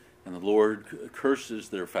 and the Lord curses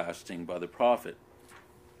their fasting by the prophet.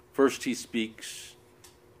 First he speaks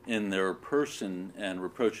in their person and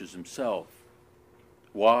reproaches himself.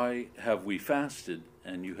 Why have we fasted,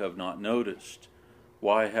 and you have not noticed?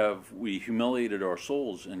 Why have we humiliated our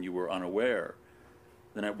souls, and you were unaware?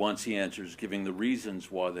 Then at once he answers, giving the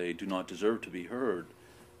reasons why they do not deserve to be heard.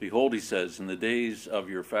 Behold, he says, in the days of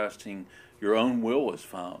your fasting, your own will is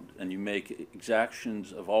found, and you make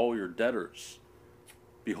exactions of all your debtors.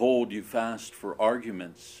 Behold, you fast for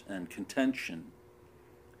arguments and contention,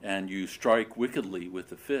 and you strike wickedly with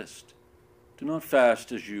the fist. Do not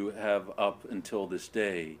fast as you have up until this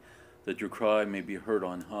day, that your cry may be heard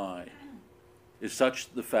on high. Is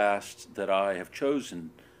such the fast that I have chosen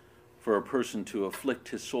for a person to afflict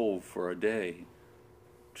his soul for a day,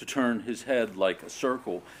 to turn his head like a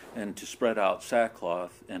circle, and to spread out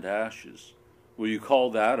sackcloth and ashes? Will you call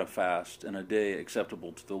that a fast and a day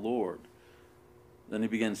acceptable to the Lord? Then he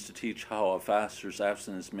begins to teach how a faster's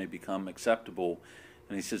abstinence may become acceptable,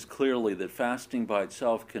 and he says clearly that fasting by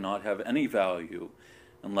itself cannot have any value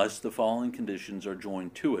unless the following conditions are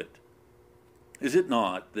joined to it. Is it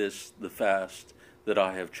not this the fast that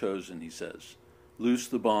I have chosen, he says? Loose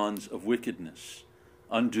the bonds of wickedness,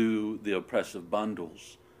 undo the oppressive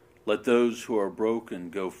bundles. Let those who are broken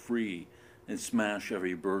go free, and smash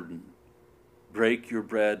every burden. Break your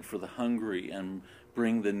bread for the hungry, and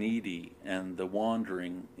bring the needy and the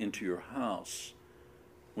wandering into your house.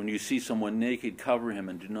 When you see someone naked, cover him,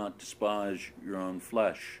 and do not despise your own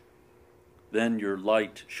flesh. Then your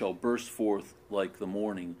light shall burst forth like the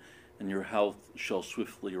morning, and your health shall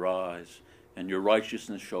swiftly rise, and your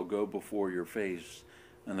righteousness shall go before your face,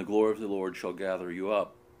 and the glory of the Lord shall gather you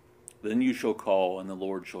up. Then you shall call, and the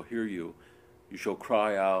Lord shall hear you. You shall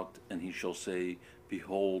cry out, and he shall say,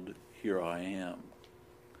 Behold, here I am.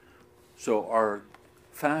 So our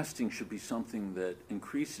fasting should be something that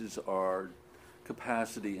increases our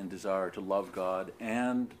capacity and desire to love God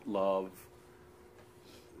and love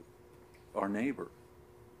our neighbor,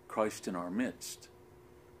 Christ in our midst.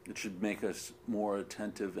 It should make us more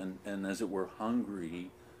attentive and as it were, hungry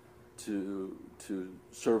to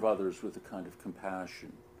serve others with a kind of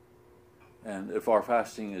compassion. And if our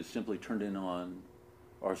fasting is simply turned in on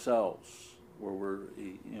ourselves, where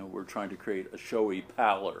we're trying to create a showy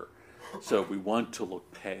pallor, so we want to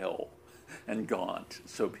look pale and gaunt,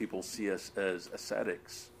 so people see us as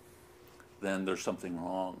ascetics, then there's something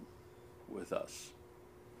wrong with us.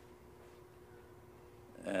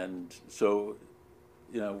 And so,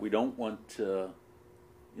 we don't want to,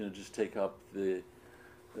 just take up the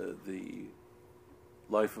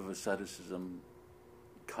life of asceticism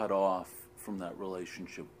cut off from that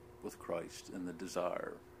relationship with Christ and the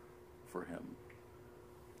desire for him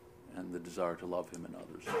and the desire to love him and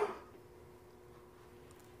others.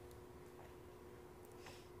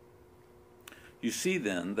 You see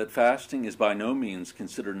then that fasting is by no means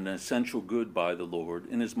considered an essential good by the Lord,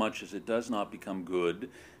 inasmuch as it does not become good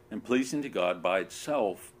and pleasing to God by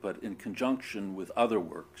itself, but in conjunction with other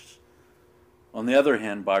works. On the other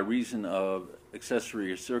hand, by reason of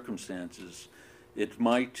accessory circumstances, it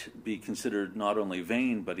might be considered not only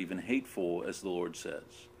vain, but even hateful, as the Lord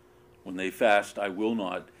says. When they fast, I will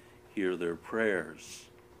not hear their prayers.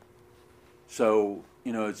 So,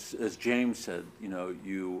 it's, as James said,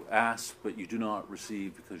 you ask, but you do not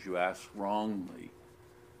receive because you ask wrongly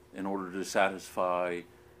in order to satisfy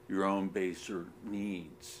your own baser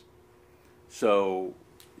needs. So,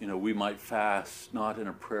 we might fast not in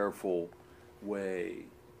a prayerful way,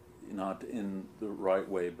 not in the right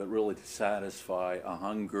way, but really to satisfy a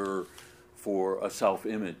hunger for a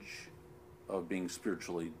self-image of being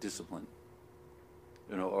spiritually disciplined,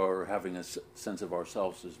 or having a sense of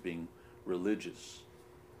ourselves as being religious,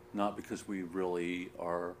 not because we really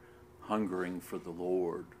are hungering for the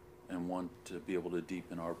Lord and want to be able to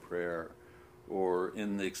deepen our prayer, or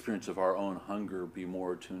in the experience of our own hunger, be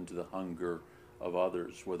more attuned to the hunger of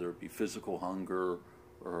others, whether it be physical hunger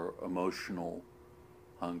or emotional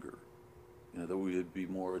hunger, that we would be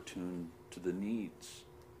more attuned to the needs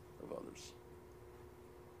of others.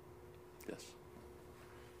 Yes?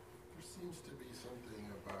 There seems to be something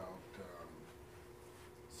about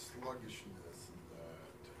sluggishness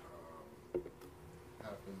that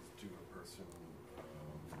happens to a person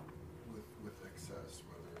with excess,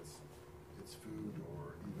 whether it's food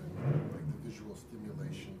or even like the visual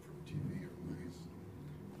stimulation from TV or movies.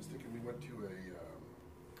 I was thinking we went to a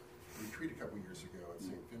retreat a couple years ago at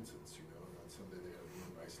St. Vincent's, and on Sunday they had a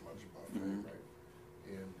really nice lunch buffet, right?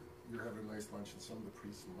 And you're having a nice lunch, and some of the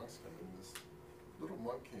priests and monks come in. This little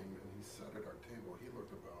monk came and he sat at our table. He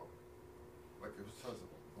looked about like the size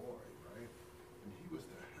of a boy, right? And he was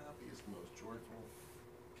the happiest, most joyful.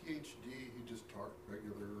 PhD, he just talked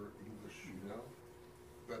regular English,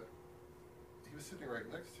 But he was sitting right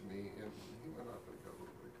next to me, and he went up and got a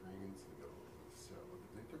little bit of greens and got a little bit of salad.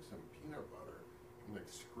 And they took some peanut butter and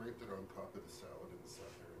scraped it on top of the salad and sat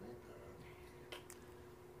there and ate that.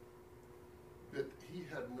 But he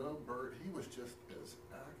had no he was just as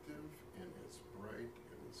active and as bright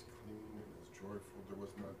and as clean and as joyful. There was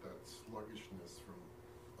not that sluggishness from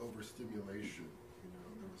overstimulation.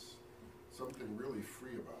 There was something really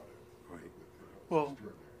free about it. Right. Well,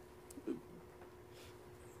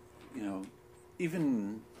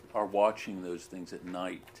 even our watching those things at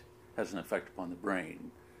night has an effect upon the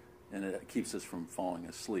brain, and it keeps us from falling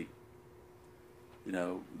asleep.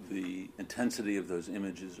 The intensity of those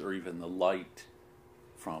images, or even the light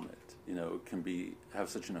from it, can have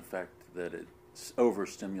such an effect that it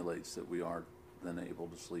overstimulates that we aren't then able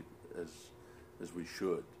to sleep as we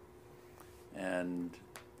should.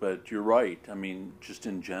 But you're right. Just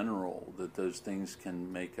in general, that those things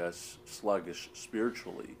can make us sluggish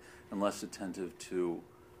spiritually, and less attentive to,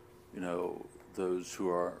 those who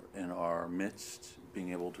are in our midst,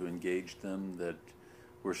 being able to engage them. That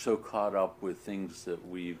we're so caught up with things that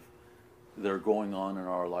are going on in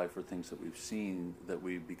our life, or things that we've seen, that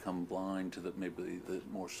we become blind to maybe the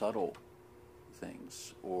more subtle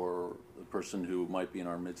things, or the person who might be in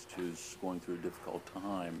our midst who's going through a difficult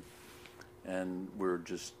time. And we're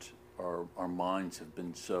just, our minds have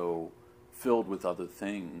been so filled with other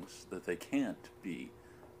things that they can't be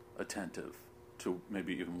attentive to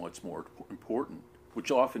maybe even what's more important, which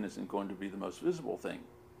often isn't going to be the most visible thing.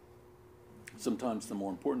 Sometimes the more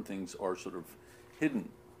important things are sort of hidden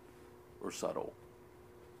or subtle.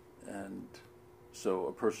 And so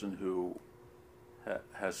a person who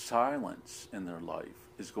has silence in their life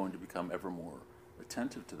is going to become ever more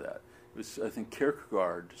attentive to that. I think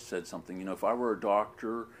Kierkegaard said something, if I were a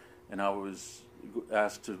doctor and I was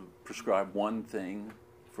asked to prescribe one thing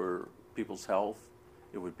for people's health,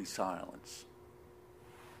 it would be silence.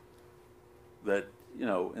 That,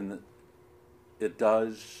 it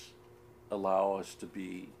does allow us to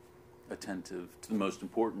be attentive to the most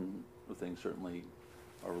important of things, certainly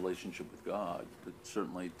our relationship with God, but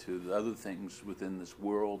certainly to the other things within this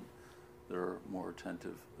world that are more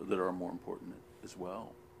attentive, that are more important as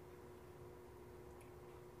well.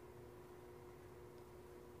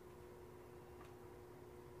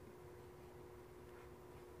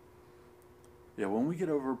 Yeah, when we get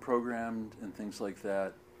over-programmed and things like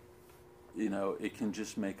that, it can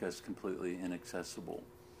just make us completely inaccessible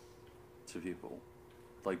to people.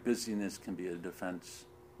 Like busyness can be a defense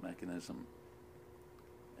mechanism.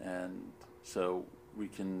 And so we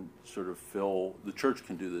can sort of the church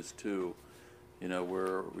can do this too,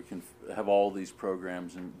 where we can have all these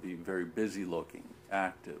programs and be very busy looking,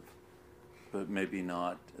 active, but maybe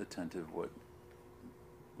not attentive what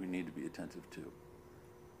we need to be attentive to.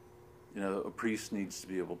 A priest needs to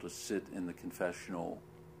be able to sit in the confessional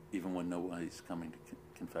even when nobody's coming to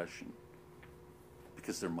confession,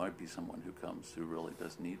 because there might be someone who comes who really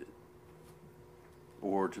does need it.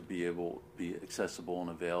 Or to be accessible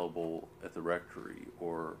and available at the rectory,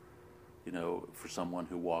 or, for someone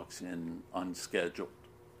who walks in unscheduled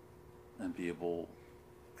and be able,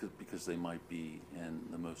 because they might be in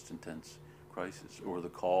the most intense crisis, or the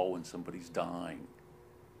call when somebody's dying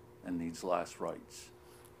and needs last rites,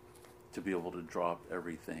 to be able to drop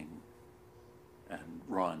everything and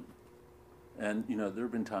run. And, there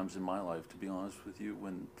have been times in my life, to be honest with you,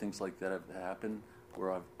 when things like that have happened,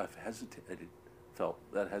 where I've hesitated, felt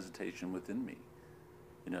that hesitation within me,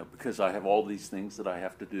 because I have all these things that I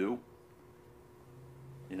have to do,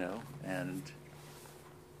 and,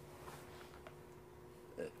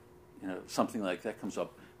 something like that comes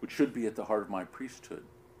up, which should be at the heart of my priesthood,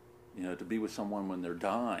 to be with someone when they're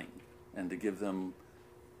dying and to give them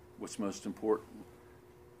what's most important.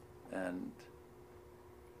 And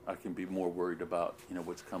I can be more worried about,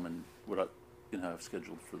 what's coming, what I, have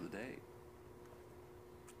scheduled for the day.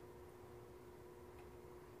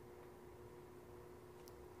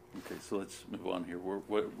 Okay, so let's move on here.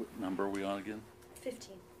 What number are we on again?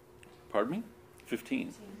 15. Pardon me?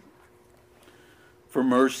 15. For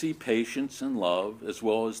mercy, patience, and love, as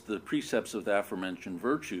well as the precepts of the aforementioned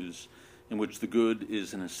virtues, in which the good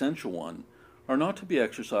is an essential one, are not to be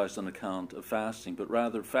exercised on account of fasting, but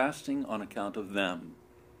rather fasting on account of them.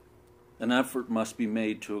 An effort must be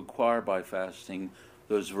made to acquire by fasting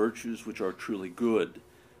those virtues which are truly good,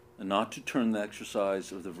 and not to turn the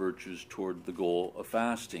exercise of the virtues toward the goal of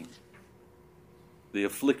fasting. The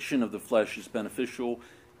affliction of the flesh is beneficial,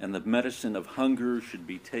 and the medicine of hunger should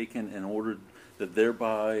be taken in order that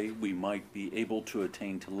thereby we might be able to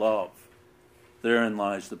attain to love. Therein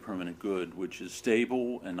lies the permanent good, which is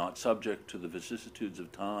stable and not subject to the vicissitudes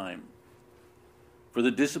of time. For the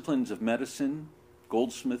disciplines of medicine,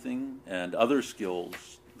 goldsmithing, and other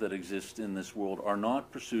skills that exist in this world are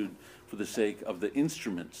not pursued for the sake of the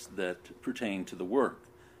instruments that pertain to the work,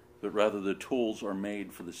 but rather the tools are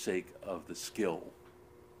made for the sake of the skill.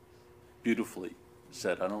 Beautifully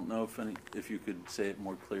said. I don't know if you could say it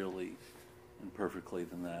more clearly and perfectly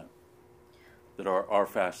than that. That our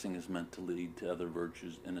fasting is meant to lead to other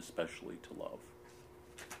virtues, and especially to love.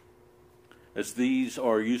 As these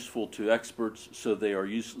are useful to experts, so they are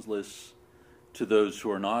useless to those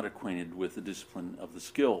who are not acquainted with the discipline of the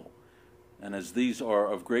skill. And as these are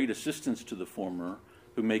of great assistance to the former,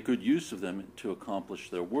 who make good use of them to accomplish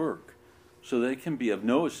their work, so they can be of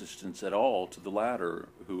no assistance at all to the latter,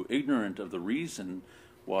 who, ignorant of the reason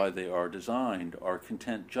why they are designed, are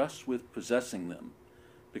content just with possessing them,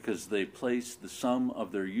 because they place the sum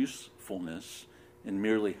of their usefulness in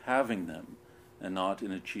merely having them, and not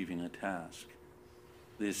in achieving a task.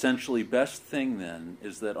 The essentially best thing, then,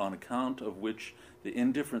 is that on account of which the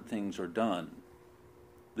indifferent things are done.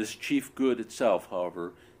 This chief good itself,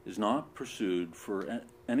 however, is not pursued for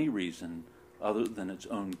any reason other than its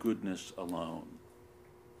own goodness alone.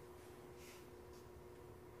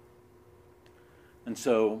 And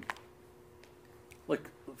so, like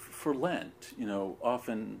for Lent,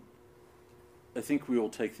 often I think we will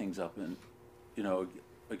take things up and,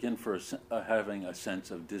 again for having a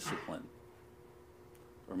sense of discipline,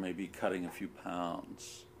 or maybe cutting a few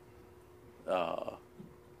pounds, but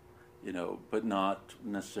not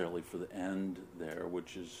necessarily for the end there,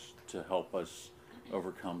 which is to help us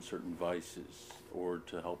overcome certain vices, or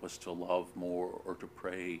to help us to love more, or to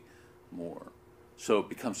pray more. So it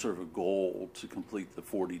becomes sort of a goal to complete the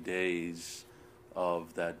 40 days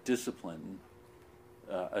of that discipline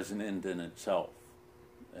as an end in itself,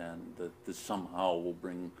 and that this somehow will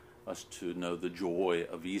bring us to know the joy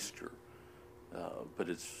of Easter. But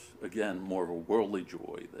it's, again, more of a worldly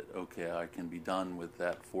joy that, okay, I can be done with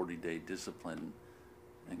that 40-day discipline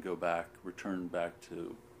and return back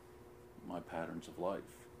to my patterns of life.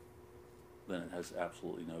 Then it has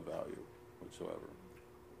absolutely no value whatsoever.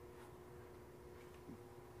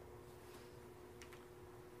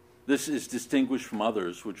 This is distinguished from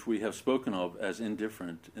others, which we have spoken of as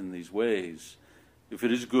indifferent in these ways. If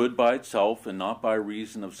it is good by itself and not by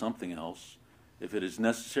reason of something else, if it is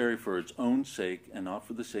necessary for its own sake and not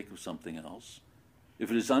for the sake of something else,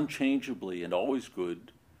 if it is unchangeably and always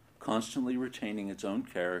good, constantly retaining its own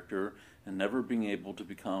character and never being able to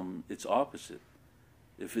become its opposite,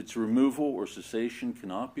 if its removal or cessation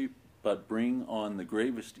cannot but bring on the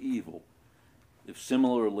gravest evil, if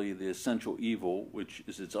similarly the essential evil, which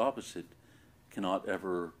is its opposite, cannot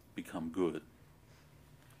ever become good.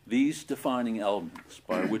 These defining elements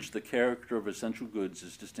by which the character of essential goods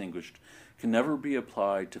is distinguished can never be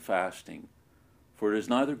applied to fasting, for it is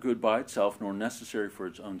neither good by itself nor necessary for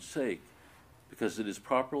its own sake, because it is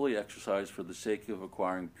properly exercised for the sake of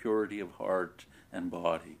acquiring purity of heart and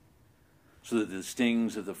body, so that the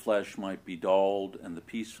stings of the flesh might be dulled and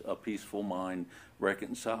a peaceful mind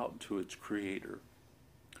reconciled to its Creator.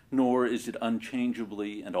 Nor is it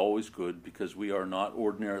unchangeably and always good, because we are not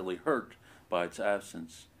ordinarily hurt by its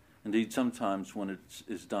absence. Indeed, sometimes when it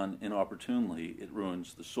is done inopportunely, it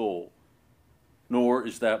ruins the soul. Nor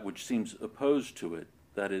is that which seems opposed to it,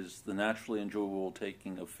 that is, the naturally enjoyable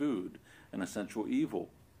taking of food, an essential evil.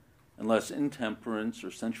 Unless intemperance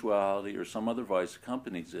or sensuality or some other vice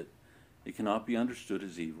accompanies it, it cannot be understood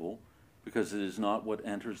as evil, because it is not what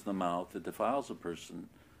enters the mouth that defiles a person,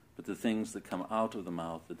 but the things that come out of the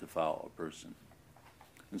mouth that defile a person.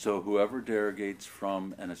 And so whoever derogates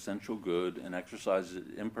from an essential good and exercises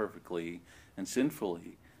it imperfectly and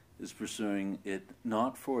sinfully is pursuing it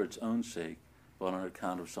not for its own sake, but on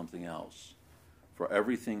account of something else. For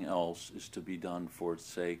everything else is to be done for its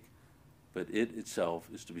sake, but it itself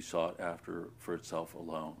is to be sought after for itself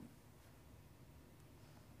alone.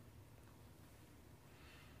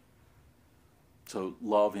 So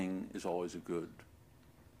loving is always a good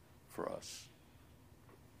for us.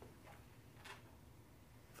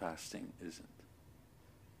 Fasting isn't.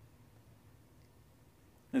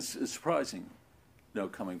 It's surprising,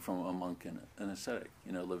 coming from a monk and an ascetic,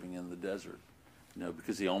 living in the desert,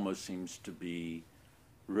 because he almost seems to be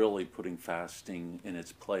really putting fasting in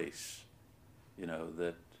its place,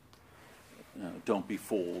 that don't be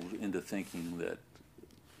fooled into thinking that,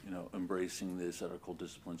 embracing the ascetical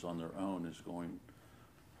disciplines on their own is going,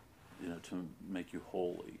 to make you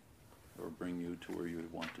holy or bring you to where you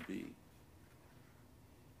would want to be.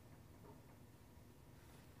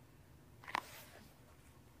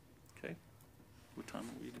 Okay, what time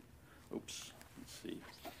are we? Oops, let's see.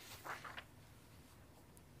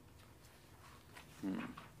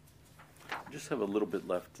 I just have a little bit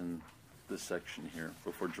left in this section here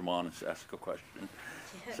before Germanus asks a question.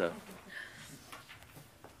 So,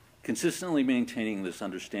 consistently maintaining this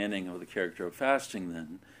understanding of the character of fasting,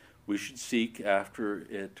 then, we should seek after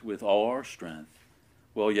it with all our strength,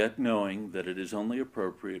 while yet knowing that it is only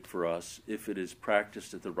appropriate for us if it is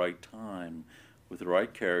practiced at the right time, with the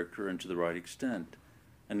right character and to the right extent,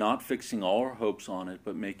 and not fixing all our hopes on it,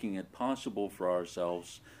 but making it possible for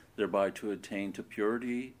ourselves thereby to attain to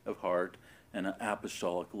purity of heart and an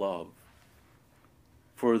apostolic love.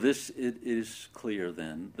 For this it is clear,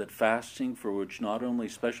 then, that fasting, for which not only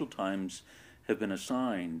special times have been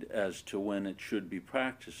assigned as to when it should be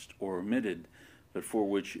practiced or omitted, but for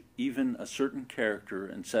which even a certain character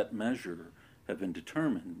and set measure have been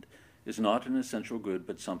determined, is not an essential good,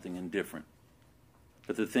 but something indifferent.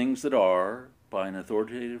 But the things that are, by an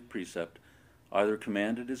authoritative precept, either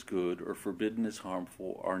commanded as good or forbidden as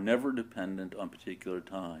harmful, are never dependent on particular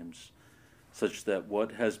times, such that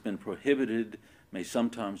what has been prohibited may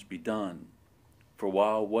sometimes be done, for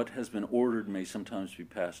while what has been ordered may sometimes be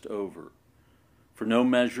passed over. For no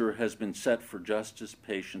measure has been set for justice,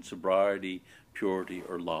 patience, sobriety, purity,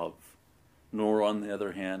 or love, nor, on the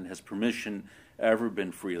other hand, has permission ever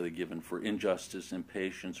been freely given for injustice,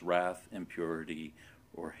 impatience, wrath, impurity,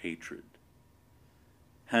 or hatred.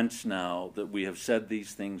 Hence, now that we have said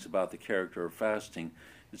these things about the character of fasting,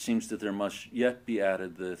 it seems that there must yet be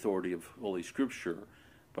added the authority of Holy Scripture,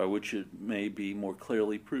 by which it may be more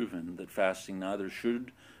clearly proven that fasting neither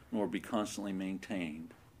should nor be constantly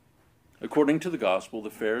maintained. According to the Gospel, the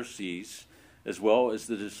Pharisees, as well as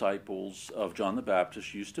the disciples of John the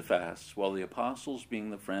Baptist, used to fast, while the apostles, being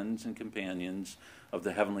the friends and companions of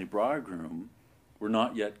the heavenly bridegroom, were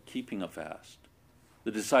not yet keeping a fast.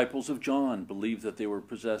 The disciples of John believed that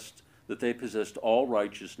they possessed all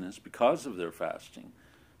righteousness because of their fasting,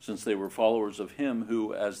 since they were followers of him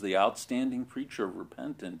who, as the outstanding preacher of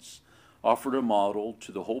repentance, offered a model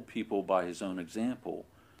to the whole people by his own example,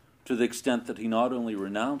 to the extent that he not only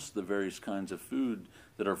renounced the various kinds of food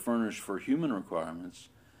that are furnished for human requirements,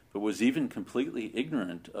 but was even completely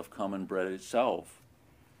ignorant of common bread itself.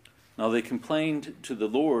 Now they complained to the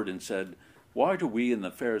Lord and said, "Why do we and the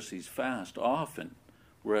Pharisees fast often,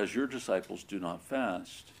 whereas your disciples do not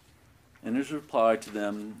fast?" In his reply to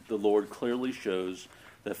them, the Lord clearly shows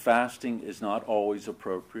that fasting is not always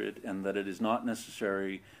appropriate, and that it is not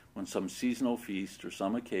necessary when some seasonal feast or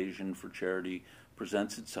some occasion for charity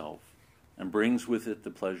presents itself and brings with it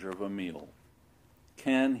the pleasure of a meal.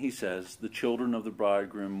 Can, he says, the children of the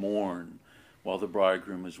bridegroom mourn while the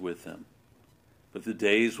bridegroom is with them? But the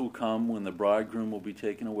days will come when the bridegroom will be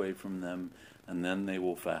taken away from them, and then they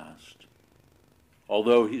will fast.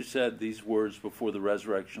 Although he said these words before the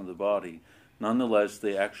resurrection of the body, nonetheless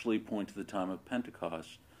they actually point to the time of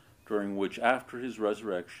Pentecost, during which, after his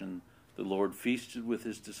resurrection, the Lord feasted with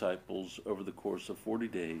his disciples over the course of 40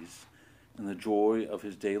 days, and the joy of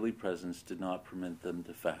his daily presence did not permit them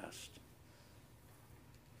to fast.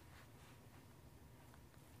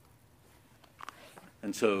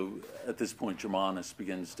 And so at this point, Germanus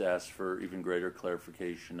begins to ask for even greater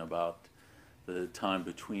clarification about the time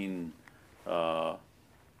between the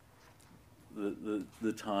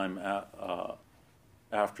time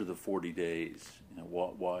after the 40 days.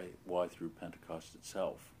 Why through Pentecost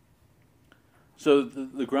itself? So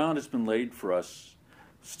the ground has been laid for us,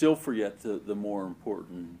 still for yet the more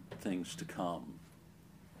important things to come,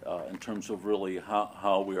 in terms of really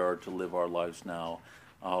how we are to live our lives now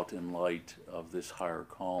out in light of this higher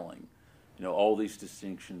calling. All these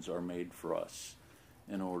distinctions are made for us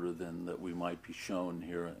in order then that we might be shown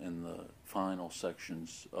here in the final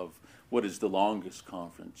sections of what is the longest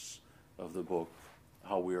conference of the book,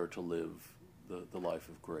 how we are to live the life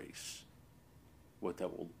of grace, what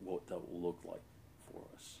that will look like for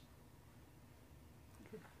us.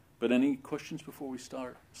 Okay. But any questions before we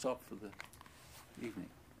stop for the evening,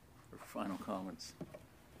 or final comments?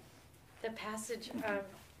 The passage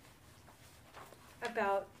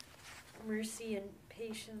about mercy and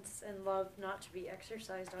patience and love not to be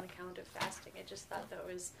exercised on account of fasting, I just thought that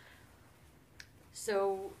was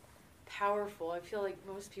so powerful. I feel like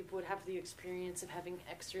most people would have the experience of having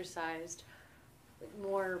exercised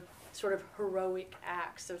more sort of heroic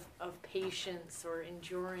acts of patience or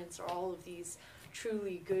endurance or all of these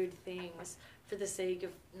truly good things for the sake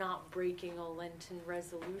of not breaking a Lenten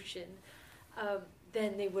resolution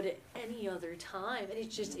than they would at any other time. And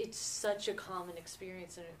it's such a common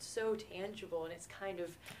experience, and it's so tangible, and it's kind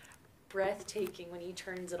of breathtaking when he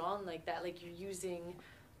turns it on like that. Like, you're using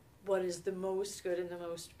what is the most good and the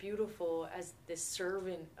most beautiful as this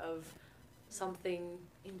servant of something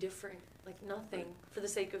indifferent, like nothing, for the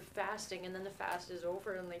sake of fasting, and then the fast is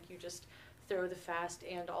over, and like you just throw the fast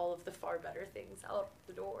and all of the far better things out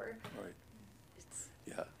the door. Right.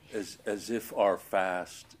 As if our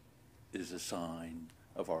fast is a sign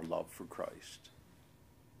of our love for Christ,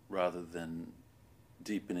 rather than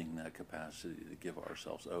deepening that capacity to give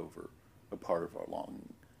ourselves over, a part of our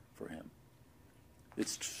longing for him.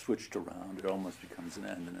 It's switched around. It almost becomes an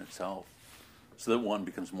end in itself, so that one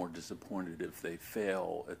becomes more disappointed if they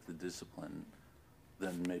fail at the discipline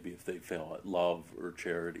than maybe if they fail at love or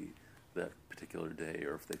charity that particular day,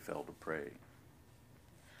 or if they fail to pray.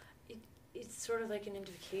 It's sort of like an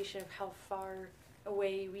indication of how far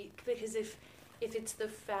away because if it's the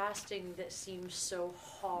fasting that seems so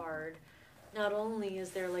hard, not only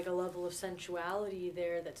is there like a level of sensuality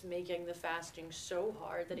there that's making the fasting so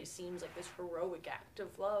hard that it seems like this heroic act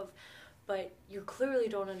of love, but you clearly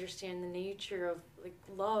don't understand the nature of like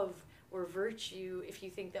love or virtue if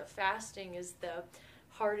you think that fasting is the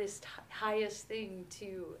hardest, highest thing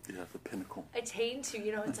to the pinnacle attain to.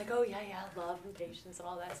 It's like, oh yeah, love and patience and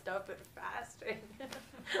all that stuff, but fasting.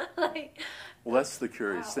 Well, that's the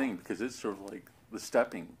curious thing, because it's sort of like the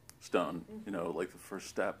stepping stone, like the first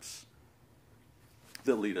steps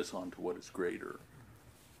that lead us on to what is greater.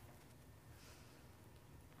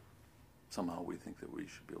 Somehow we think that we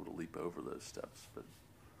should be able to leap over those steps, but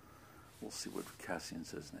we'll see what Cassian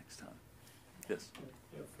says next time. Yes?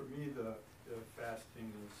 Yeah, for me, the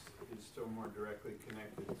fasting is still more directly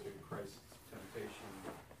connected to Christ's temptation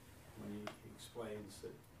when he explains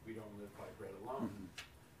that we don't live by bread alone,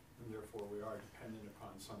 and therefore we are dependent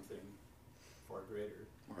upon something far greater.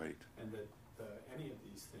 Right. And that any of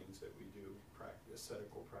these things that we do,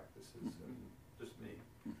 ascetical practices, and just me,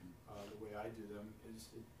 the way I do them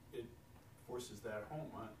is it forces that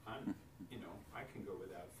home. I'm I can go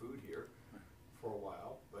without food here for a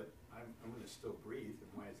while, but I'm going to still breathe. And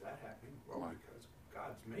why is that happening? Well, because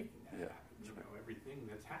God's making that happen. Everything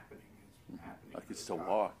that's happening is happening. I could still God.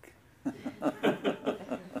 walk.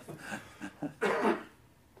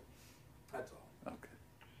 That's all. Okay.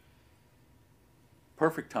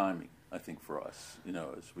 Perfect timing, I think, for us,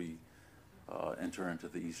 as we enter into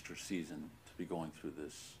the Easter season, to be going through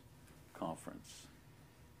this conference.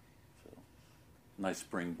 So, nice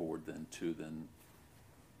springboard then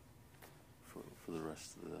for the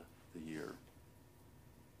rest of the year.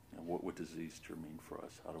 What does Easter mean for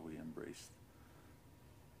us? How do we embrace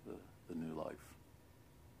the new life?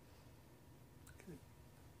 Okay.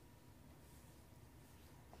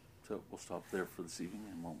 So we'll stop there for this evening,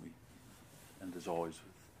 and won't we end as always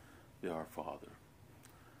with the Our Father.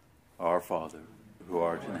 Our Father, who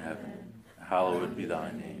art in heaven, hallowed be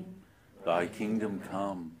thy name. Thy kingdom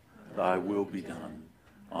come, thy will be done,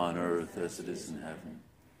 on earth as it is in heaven.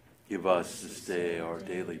 Give us this day our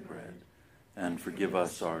daily bread, and forgive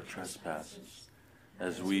us our trespasses,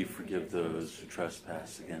 as we forgive those who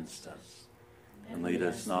trespass against us. And lead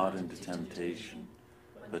us not into temptation,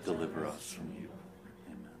 but deliver us from evil.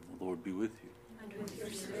 Amen. The Lord be with you. And with your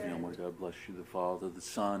spirit. And Lord God bless you, the Father, the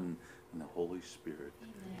Son, and the Holy Spirit.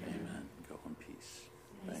 Amen. Go in peace.